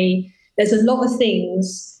basically, there's a lot of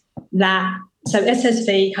things so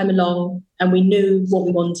SSV came along and we knew what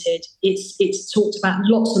we wanted. It's talked about,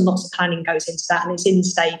 lots and lots of planning goes into that, and it's in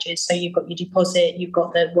stages. So you've got your deposit, you've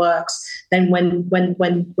got the works. Then when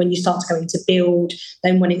you start to go into build,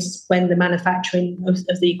 then when the manufacturing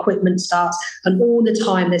of the equipment starts, and all the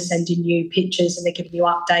time they're sending you pictures and they're giving you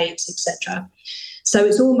updates, etc. So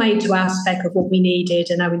it's all made to our spec of what we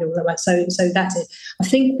needed and how we know that. So that's it. I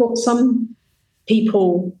think what some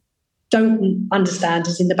people don't understand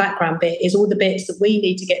is in the background bit is all the bits that we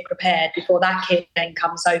need to get prepared before that kit then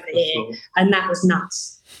comes over here. Sure. And that was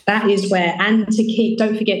nuts. That is where, and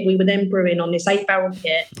don't forget, we were then brewing on this 8-barrel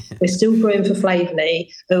kit. We're still brewing for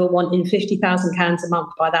Flavorly, who are wanting 50,000 cans a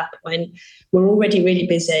month by that point. We're already really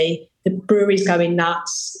busy. The brewery's going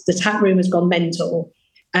nuts. The tap room has gone mental.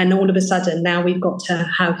 And all of a sudden, now we've got to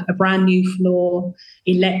have a brand new floor,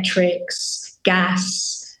 electrics,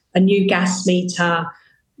 gas, a new gas meter.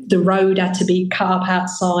 The road had to be cut up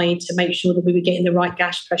outside to make sure that we were getting the right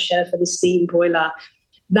gas pressure for the steam boiler.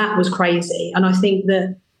 That was crazy. And I think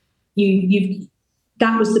that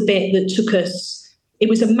that was the bit that took us. It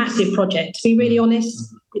was a massive project. To be really honest,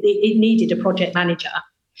 it needed a project manager.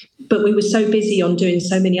 But we were so busy on doing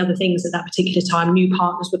so many other things at that particular time. New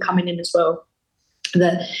partners were coming in as well.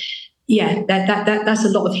 That's a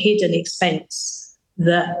lot of hidden expense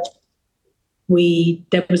that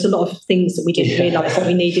there was a lot of things that we didn't realise that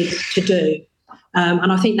we needed to do.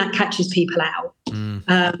 And I think that catches people out.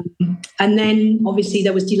 And then obviously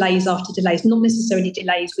there was delays after delays, not necessarily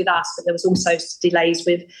delays with us, but there was also delays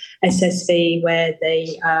with SSV where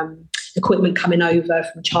the equipment coming over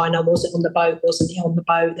from China wasn't on the boat. There was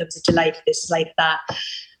a delay for this, delay for that.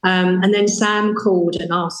 And then Sam called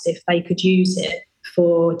and asked if they could use it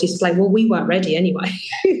for display. Well, we weren't ready anyway.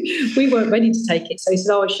 We weren't ready to take it. So he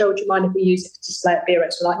said, Cheryl, do you mind if we use it to display at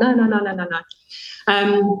BeerX? We're like, no.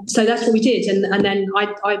 So that's what we did. And then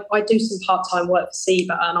I do some part-time work for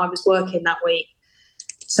SIBA, and I was working that week.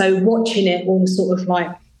 So watching it all sort of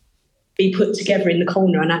like be put together in the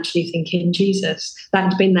corner and actually thinking, Jesus, that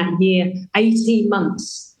had been that year, 18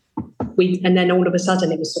 months. And then all of a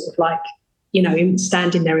sudden it was sort of like, him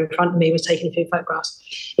standing there in front of me was taking a few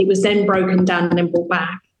photographs. It was then broken down and then brought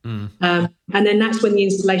back. And then that's when the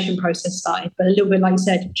installation process started. But a little bit like you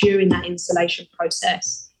said, during that installation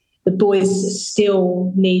process, the boys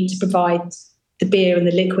still need to provide the beer and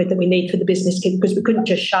the liquid that we need for the business kit because we couldn't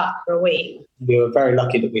just shut for a week. We were very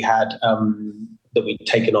lucky that we had that we'd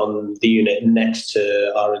taken on the unit next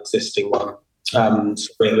to our existing one. And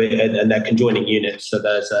they're conjoining units. So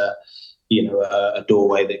there's a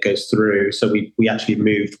doorway that goes through. So we actually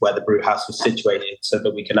moved where the brew house was situated so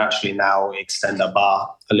that we can actually now extend our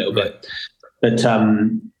bar a little bit. But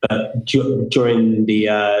during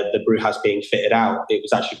the brew house being fitted out, it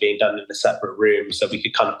was actually being done in a separate room, so we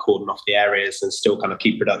could kind of cordon off the areas and still kind of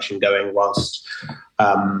keep production going whilst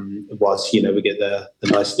we get the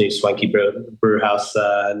nice new swanky brew house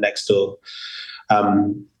next door.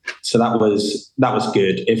 So that was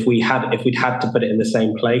good. If we'd had to put it in the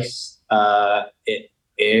same place,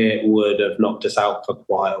 it would have knocked us out for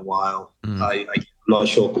quite a while. I'm not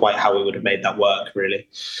sure quite how we would have made that work, really.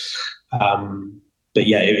 But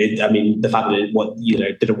yeah, the fact that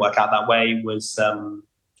it didn't work out that way was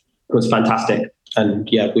fantastic. And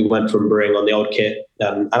yeah, we went from brewing on the old kit,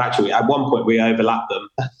 and actually at one point we overlapped them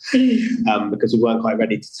because we weren't quite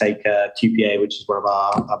ready to take QPA, which is one of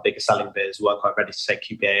our biggest selling beers. We weren't quite ready to take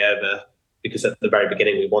QPA over because at the very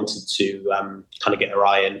beginning we wanted to kind of get our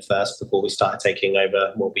eye in first before we started taking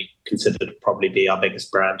over what we considered to probably be our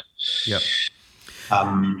biggest brand. Yep.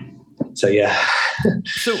 So yeah.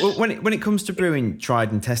 So when it comes to brewing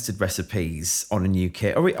tried and tested recipes on a new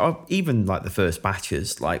kit, or even like the first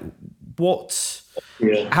batches, like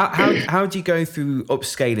how do you go through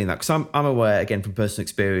upscaling that? Because I'm aware, again, from personal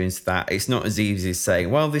experience, that it's not as easy as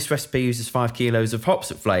saying, well, this recipe uses 5 kilos of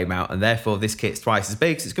hops at flame out, and therefore this kit's twice as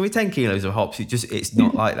big, so it's going to be 10 kilos of hops. It's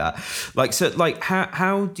not like that.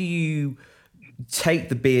 How do you take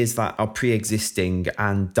the beers that are pre-existing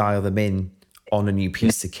and dial them in on a new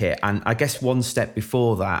piece of kit. And I guess one step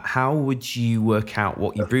before that, how would you work out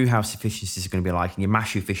what your brew house efficiencies are going to be like and your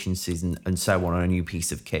mash efficiencies and so on a new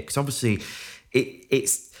piece of kit? Because obviously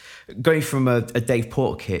it's going from a Dave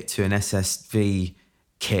Porter kit to an SSV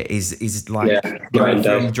kit is like going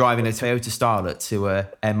from driving a Toyota Starlet to a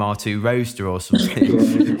MR2 Roadster or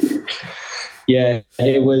something. Yeah,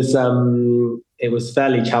 it was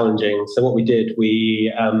fairly challenging. So what we did,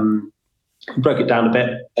 we broke it down a bit.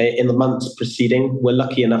 In the months preceding, we're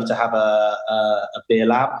lucky enough to have a beer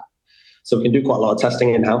lab, so we can do quite a lot of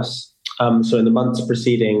testing in-house. So in the months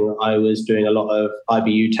preceding, I was doing a lot of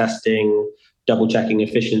IBU testing, double checking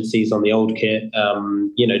efficiencies on the old kit,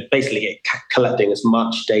 basically collecting as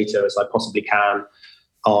much data as I possibly can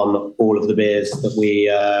on all of the beers that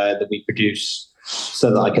we produce,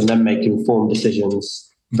 so that I can then make informed decisions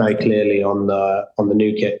very clearly on the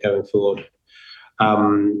new kit going forward.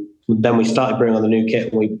 Then we started brewing on the new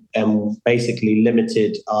kit, and we basically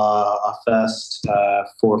limited our first 4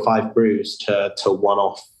 or 5 brews to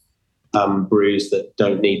one-off brews that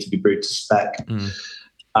don't need to be brewed to spec.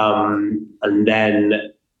 And then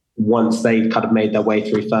once they kind of made their way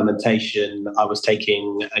through fermentation, I was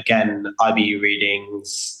taking, again, IBU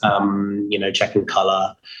readings, checking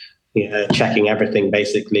color, checking everything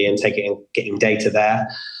basically, and getting data there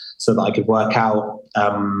so that I could work out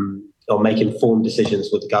or make informed decisions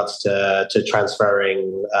with regards to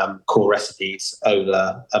transferring core recipes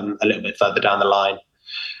over a little bit further down the line.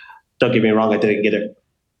 Don't get me wrong, I didn't get it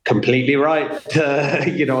completely right,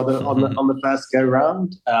 on the first go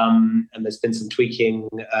round, and there's been some tweaking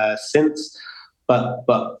since, but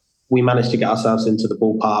we managed to get ourselves into the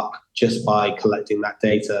ballpark just by collecting that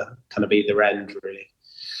data, kind of either end really.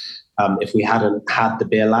 If we hadn't had the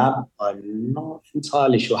beer lab, I'm not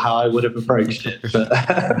entirely sure how I would have approached it, but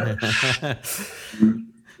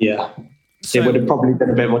yeah, it would have probably been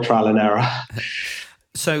a bit more trial and error.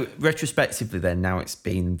 So retrospectively then, now it's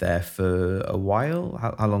been there for a while.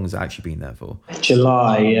 How long has it actually been there for?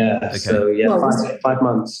 July, yeah. Okay. So yeah, well, 5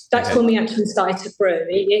 months. That's when we actually started to brew.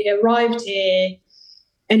 It arrived here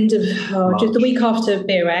end of just the week after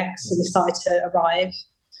BeerX, so we started to arrive.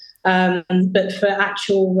 But for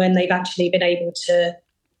actual, when they've actually been able to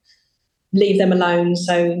leave them alone,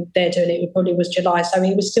 so they're doing it probably was July. So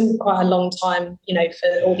it was still quite a long time,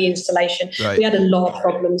 for all the installation. Right. We had a lot of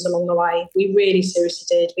problems along the way. We really seriously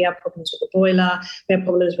did. We had problems with the boiler. We had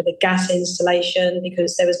problems with the gas installation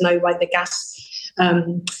because there was no way the gas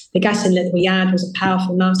inlet that we had wasn't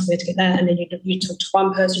powerful enough, so we had to get that. And then you talk to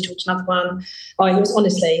one person, you talk to another one. Oh, it was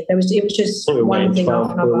honestly, it was just one thing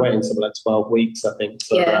after another. We were waiting something like 12 weeks, I think,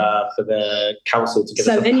 for the council to give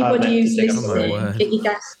us a permit. So anybody who's listening, get your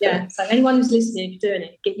gas. Yeah. So anyone who's listening, if you're doing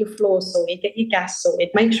it, get your floor sorted, get your gas sorted,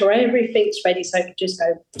 make sure everything's ready so it can just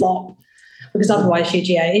go flop. Because otherwise,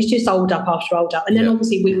 it's just old up after old up. And then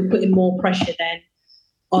obviously we were putting more pressure then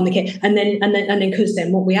on the kit. And then because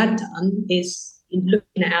then what we had done is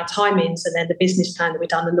looking at our timings and then the business plan that we'd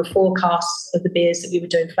done and the forecasts of the beers that we were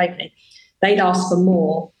doing faithfully, they'd asked for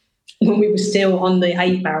more when we were still on the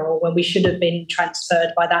 8 barrel, when we should have been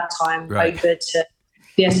transferred by that time over to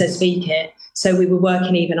the SSV kit. So we were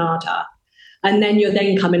working even harder. And then you're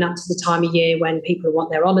then coming up to the time of year when people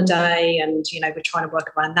want their holiday and, we're trying to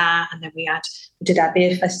work around that. And then we did our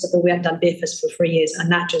beer festival. We hadn't done beer festival for 3 years.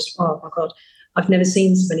 And that just, oh my God, I've never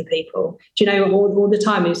seen so many people. Do you know, all the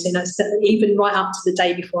time, even right up to the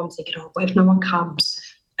day before, I'm thinking, what if no one comes?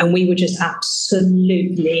 And we were just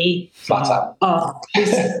absolutely flat out.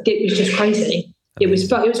 It was just crazy. It was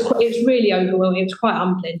really overwhelming. It was quite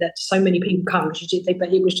humbling that so many people come, but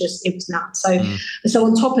it was nuts. So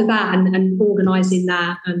on top of that, and organising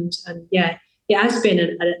that, and it has been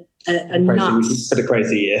a nuts. A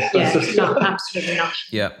crazy year. Yeah, absolutely nuts.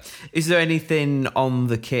 Yeah. Is there anything on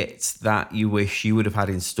the kit that you wish you would have had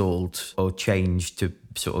installed or changed to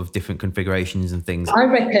sort of different configurations and things? I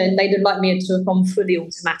reckon they'd have liked me to have gone fully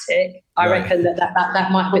automatic. I reckon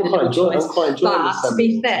that might have been the choice. But to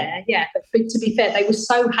be fair, they were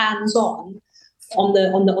so hands-on on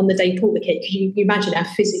the Dave Porter kit, because you imagine how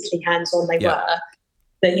physically hands-on they were.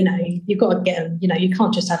 That you've got to get them. You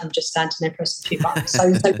can't just have them just standing there pressing a few buttons. So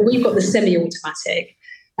we've got the semi-automatic.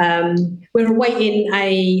 We're awaiting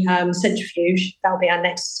a centrifuge. That'll be our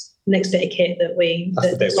next bit of kit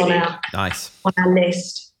that's on our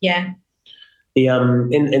list. Yeah. The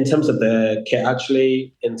in terms of the kit,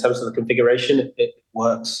 actually, in terms of the configuration, it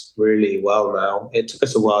works really well now. It took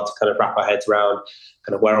us a while to kind of wrap our heads around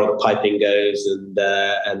kind of where all the piping goes and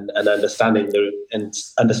understanding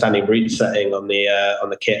route setting on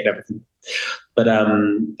the kit and everything. But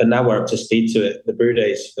now we're up to speed to it. The brew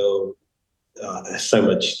days feel they're so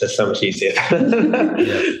much easier than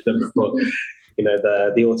before.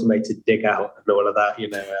 the automated dig out and all of that.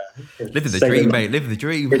 Living the dream, mate. Living the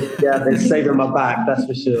dream. They're saving my back, that's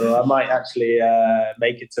for sure. I might actually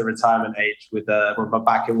make it to retirement age with my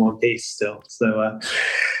back in one piece still. So,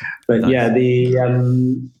 but nice. Yeah,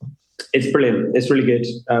 it's brilliant. It's really good,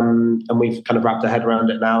 and we've kind of wrapped our head around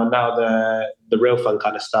it now. And now the real fun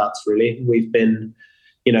kind of starts. Really, we've been,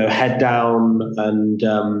 head down and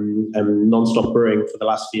non-stop brewing for the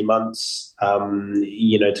last few months.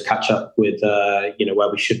 To catch up with where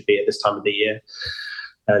we should be at this time of the year,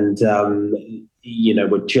 and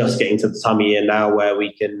we're just getting to the time of year now where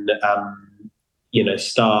we can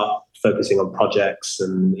start focusing on projects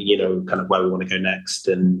and kind of where we want to go next.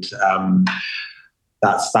 And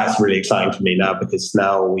that's really exciting for me now, because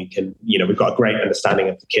now we can, we've got a great understanding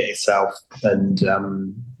of the kit itself, and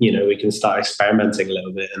we can start experimenting a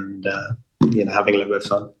little bit and having a little bit of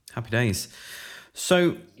fun. Happy days.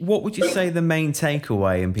 So what would you say the main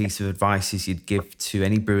takeaway and piece of advice is you'd give to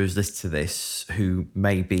any brewers listening to this who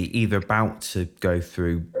may be either about to go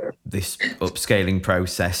through this upscaling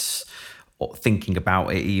process or thinking about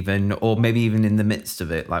it even, or maybe even in the midst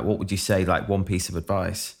of it? Like, what would you say, like one piece of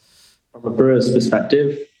advice? From a brewer's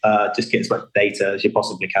perspective, just get as much data as you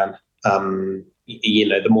possibly can. The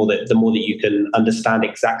more that you can understand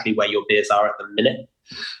exactly where your beers are at the minute,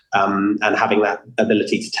 and having that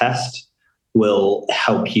ability to test will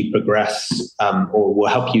help you progress, or will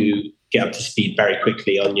help you get up to speed very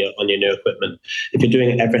quickly on your new equipment. If you're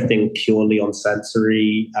doing everything purely on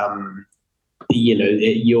sensory,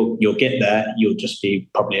 you'll get there. You'll just be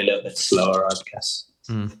probably a little bit slower, I guess.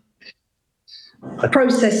 Mm.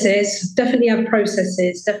 Processes, definitely have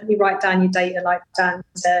processes. Definitely write down your data, like Dan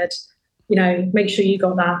said. Make sure you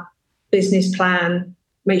got that business plan.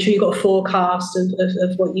 Make sure you've got a forecast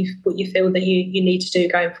of what you feel that you need to do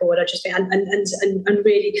going forward. I just think, and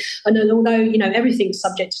really, and although everything's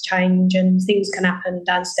subject to change and things can happen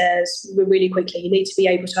downstairs really quickly, you need to be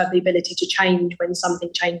able to have the ability to change when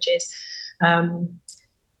something changes. And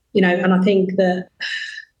I think that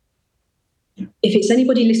if it's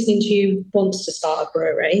anybody listening to you wants to start a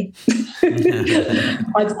brewery,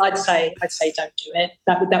 I'd say don't do it.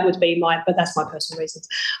 That would be but that's my personal reasons.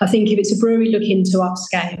 I think if it's a brewery looking to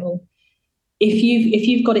upscale, if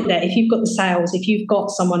you've got it there, if you've got the sales, if you've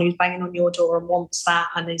got someone who's banging on your door and wants that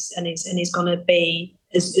and is going to be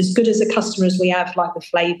as good as a customer as we have, like with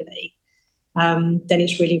Flavourly, then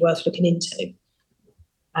it's really worth looking into.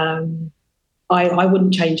 I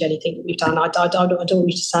wouldn't change anything that we've done. I don't want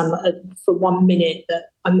you to sound like, for 1 minute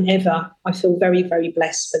that I feel very, very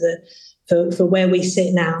blessed for where we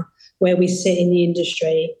sit now, where we sit in the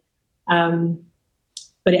industry.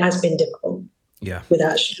 But it has been difficult. Yeah.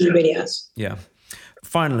 It really has. Yeah.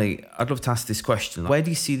 Finally, I'd love to ask this question. Where do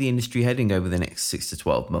you see the industry heading over the next 6 to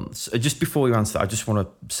 12 months? Just before you answer that, I just want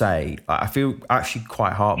to say, I feel actually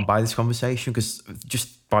quite heartened by this conversation, because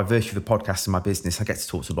just by virtue of the podcast and my business, I get to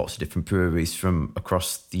talk to lots of different breweries from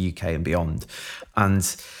across the UK and beyond. And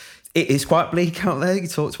it is quite bleak out there. You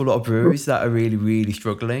talk to a lot of breweries that are really, really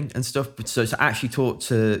struggling and stuff. But so to actually talk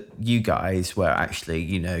to you guys where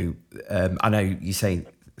actually, I know you say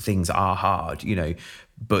things are hard,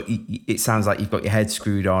 but it sounds like you've got your head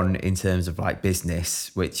screwed on in terms of like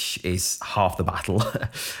business, which is half the battle.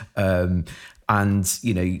 And,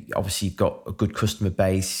 obviously you've got a good customer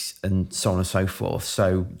base and so on and so forth.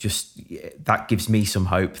 So just that gives me some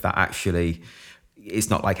hope that actually it's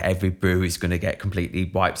not like every brewery is going to get completely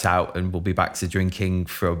wiped out and we'll be back to drinking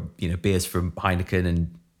from, beers from Heineken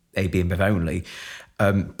and AB InBev only.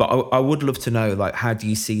 But I would love to know, like, how do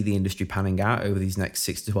you see the industry panning out over these next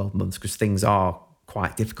 6 to 12 months? Because things are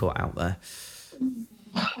quite difficult out there.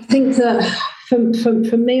 I think that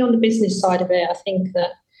for me on the business side of it, I think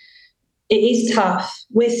that it is tough.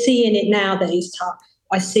 We're seeing it now that it's tough.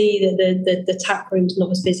 I see that the tap room's not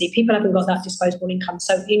as busy. People haven't got that disposable income.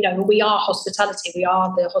 So, we are hospitality. We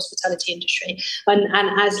are the hospitality industry.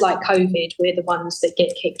 And as like COVID, we're the ones that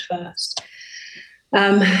get kicked first.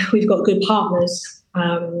 We've got good partners.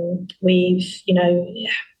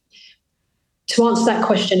 To answer that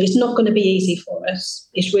question, it's not going to be easy for us.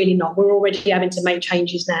 It's really not. We're already having to make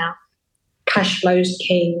changes now. Cash flow's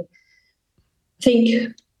king. I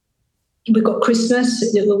think we've got Christmas.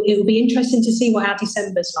 It will be interesting to see what our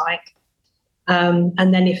December's like.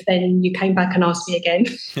 And then if you came back and asked me again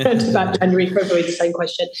about January, February, the same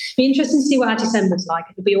question. It'll be interesting to see what our December's like.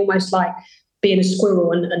 It'll be almost like being a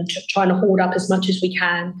squirrel and trying to hoard up as much as we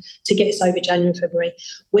can to get us over January and February.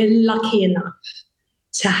 We're lucky enough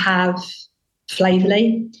to have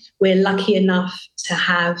Flavourly. We're lucky enough to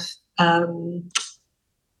have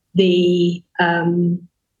the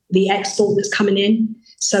export that's coming in.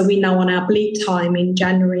 So we know on our bleak time in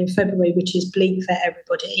January and February, which is bleak for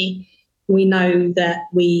everybody, we know that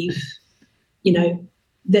they're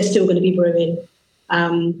still going to be brewing.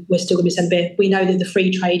 We're still going to be selling beer. We know that the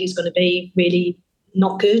free trade is going to be really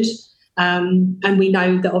not good. And we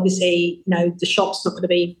know that obviously, the shop's not going to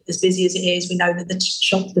be as busy as it is. We know that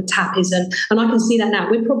the tap isn't. And I can see that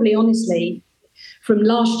now. We're probably honestly from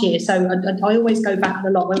last year. So I always go back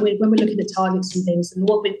a lot when we're looking at targets and things. And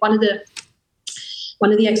one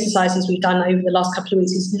of the exercises we've done over the last couple of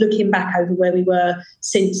weeks is looking back over where we were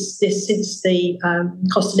since the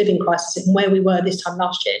cost of living crisis and where we were this time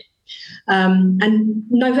last year. And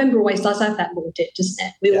November always does have that little dip, doesn't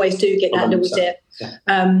it? We always do get that 100%. Little dip. Yeah.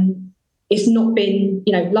 It's not been,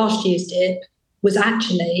 last year's dip was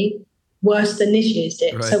actually worse than this year's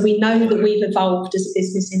dip. Right. So we know that we've evolved as a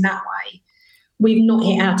business in that way. We've not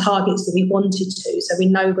hit our targets that we wanted to. So we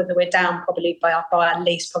know whether we're down probably by at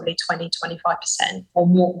least probably 20, 25%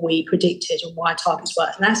 on what we predicted and why our targets were.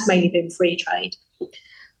 And that's mainly been free trade.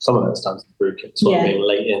 Some of that's down to the brew kit, being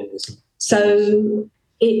late in. So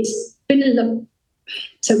it's been a little.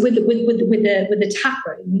 So with the tap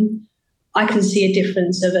room, I can see a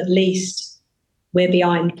difference of at least we're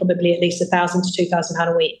behind probably at least £1,000 to £2,000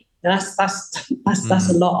 a week. That's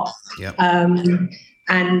a lot. Yep.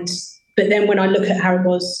 But then when I look at how it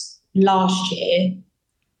was last year,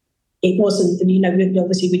 it wasn't,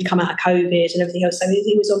 obviously we'd come out of COVID and everything else. So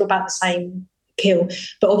it was all about the same kill.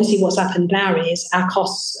 But obviously what's happened now is our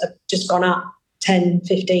costs have just gone up 10,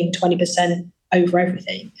 15, 20% over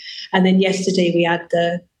everything. And then yesterday we had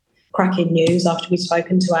the cracking news after we'd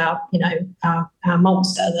spoken to our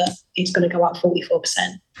monster that it's going to go up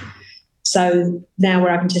 44%. So now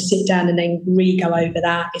we're having to sit down and then go over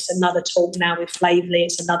that. It's another talk now with Flavely.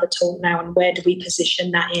 It's another talk now, and where do we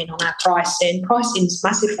position that in on our pricing? Pricing's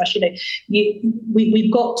massive for us.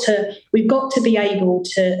 We've got to be able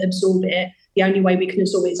to absorb it. The only way we can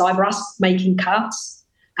absorb it is either us making cuts,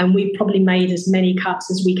 and we've probably made as many cuts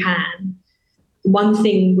as we can. One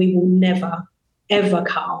thing we will never, ever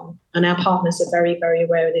cut on, and our partners are very, very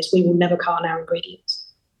aware of this, we will never cut on our ingredients.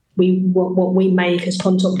 What we make as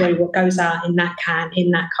Quantock Brew, what goes out in that can,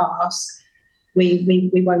 in that cask,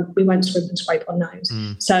 we won't scrimp and scrape on those.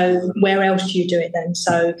 So where else do you do it then?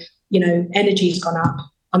 So, energy's gone up.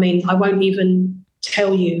 I mean, I won't even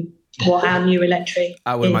tell you what our new electric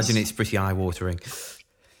I would is. imagine it's pretty eye-watering.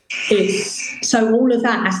 So all of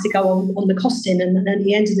that has to go on the costing, and at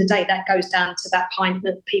the end of the day, that goes down to that pint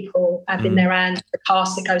that people have in their hand, the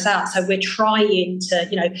cask that goes out. So we're trying to,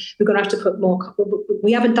 we're going to have to put more.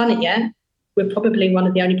 We haven't done it yet. We're probably one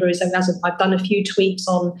of the only brewers that hasn't. I've done a few tweaks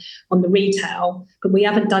on the retail, but we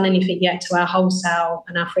haven't done anything yet to our wholesale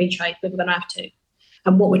and our free trade. But we're going to have to.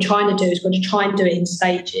 And what we're trying to do is we're going to try and do it in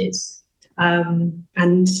stages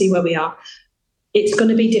and see where we are. It's going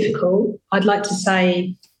to be difficult. I'd like to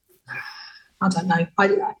say, I don't know.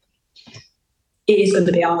 It is going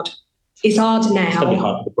to be hard. It's hard now. It's going to be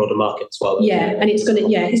hard for the broader market as well. Yeah, and it's going to.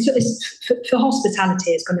 Yeah, it's for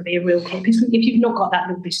hospitality. It's going to be a real kick. If you've not got that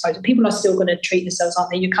little disposal, people are still going to treat themselves,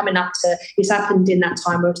 aren't they? You're coming up to. It's happened in that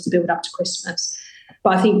time where it's to build up to Christmas,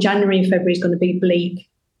 but I think January and February is going to be bleak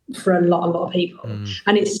for a lot of people,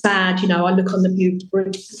 and it's sad. I look on the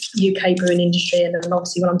UK brewing industry, and then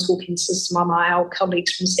obviously when I'm talking to some of my old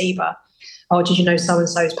colleagues from SEBA. Oh, did you know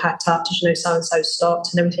so-and-so's packed up? Did you know so-and-so's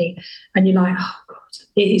stopped and everything? And you're like, oh, God.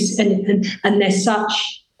 It is, and there's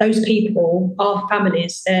such, those people, our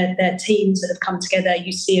families, they're teams that have come together.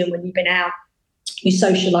 You see them when you've been out. You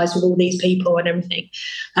socialise with all these people and everything.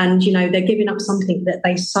 And, they're giving up something that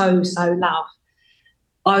they so love.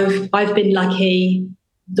 I've been lucky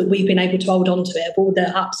that we've been able to hold on to it, of all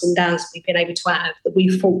the ups and downs we've been able to have, that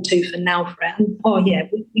we've fought tooth and nail for it. And,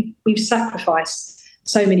 we've sacrificed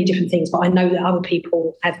so many different things, but I know that other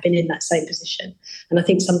people have been in that same position. And I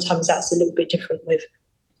think sometimes that's a little bit different with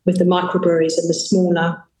the microbreweries and the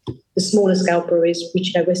smaller scale breweries,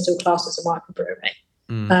 which we're still classed as a microbrewery.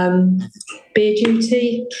 Beer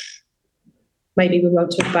duty, maybe we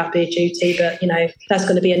won't talk about beer duty, but that's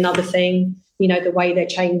going to be another thing. The way they're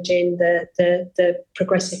changing the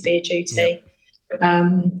progressive beer duty.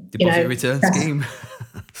 Deposit return scheme.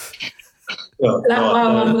 You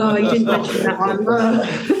didn't mention that one.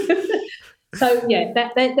 So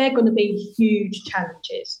they're going to be huge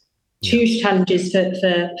challenges. Huge challenges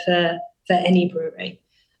for any brewery.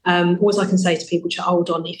 All I can say to people to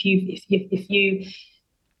hold on. If you've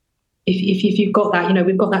got that,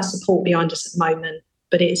 we've got that support behind us at the moment,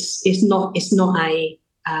 but it's not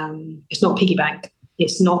piggy bank.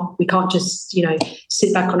 It's not. We can't just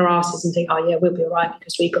sit back on our asses and think, oh yeah, we'll be all right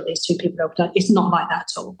because we've got these two people. It's not like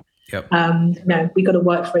that at all. Yep. We've got to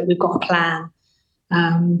work for it. We've got a plan.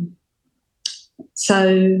 So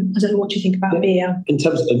I don't know, what do you think about beer? In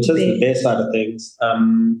terms of the beer side of things,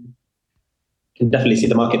 can definitely see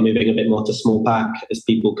the market moving a bit more to small pack, as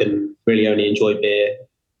people can really only enjoy beer,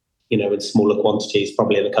 in smaller quantities,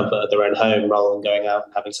 probably in the comfort of their own home, rather than going out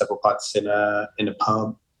and having several pints in a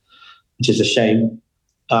pub, which is a shame.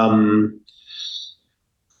 I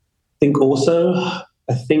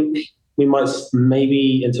think we might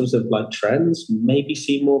maybe, in terms of like trends, maybe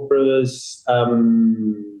see more brewers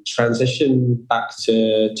transition back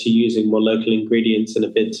to using more local ingredients in a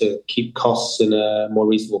bid to keep costs in a more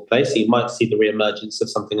reasonable place. So you might see the re-emergence of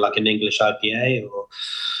something like an English IPA or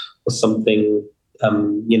something,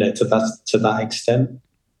 to that extent.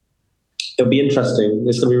 It'll be interesting.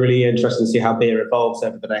 It's going to be really interesting to see how beer evolves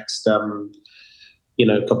over the next, couple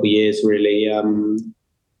of years, really.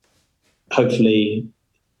 Hopefully,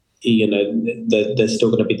 there's still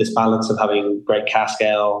going to be this balance of having great cask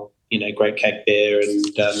ale, great keg beer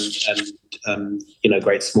and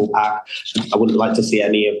great small pack. I wouldn't like to see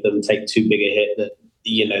any of them take too big a hit that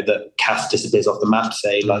cask disappears off the map,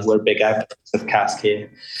 say. Like, we're big advocates of cask here,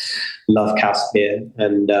 love cask beer.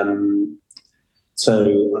 And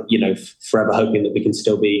so, forever hoping that we can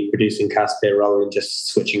still be producing cask beer rather than just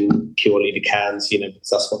switching purely to cans, because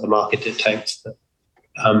that's what the market dictates. But,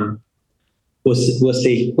 we'll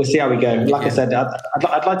see how we go. Like I said,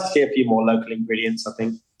 I'd like to see a few more local ingredients, I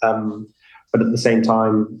think. But at the same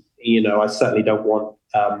time, I certainly don't want,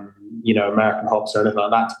 American hops or anything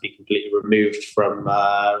like that to be completely removed from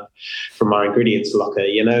our ingredients locker.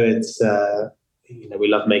 It's, we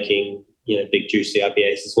love making, big juicy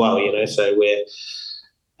IPAs as well, so we're,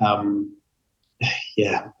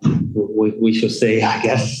 we shall see, I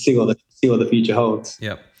guess, see what the future holds.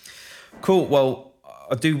 Yeah. Cool. Well,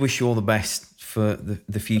 I do wish you all the best for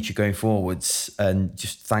the future going forwards, and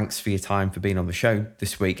just thanks for your time for being on the show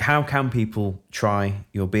this week. How can people try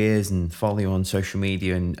your beers and follow you on social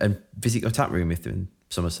media and visit your tap room if they're in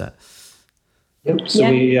Somerset? Yep. So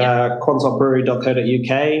we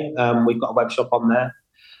quantopbrewery.co.uk. We've got a web shop on there,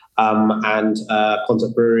 and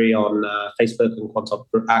Quantop Brewery on Facebook, and Quantop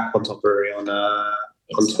Brewery on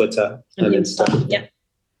Twitter and Insta. Yeah.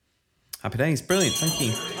 Happy days. Brilliant. Thank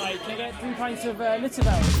you. Hi, can I get 3 pints of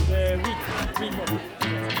Litterveld the week? 3 more.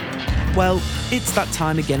 Well, it's that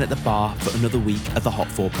time again at the bar for another week of the Hop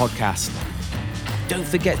 4 podcast. Don't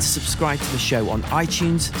forget to subscribe to the show on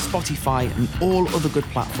iTunes, Spotify, and all other good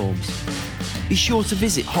platforms. Be sure to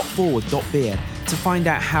visit hopforward.beer to find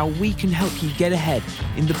out how we can help you get ahead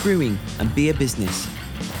in the brewing and beer business.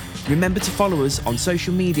 Remember to follow us on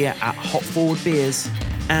social media at Hop Forward Beers,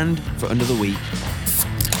 and for another week,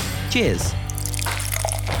 cheers.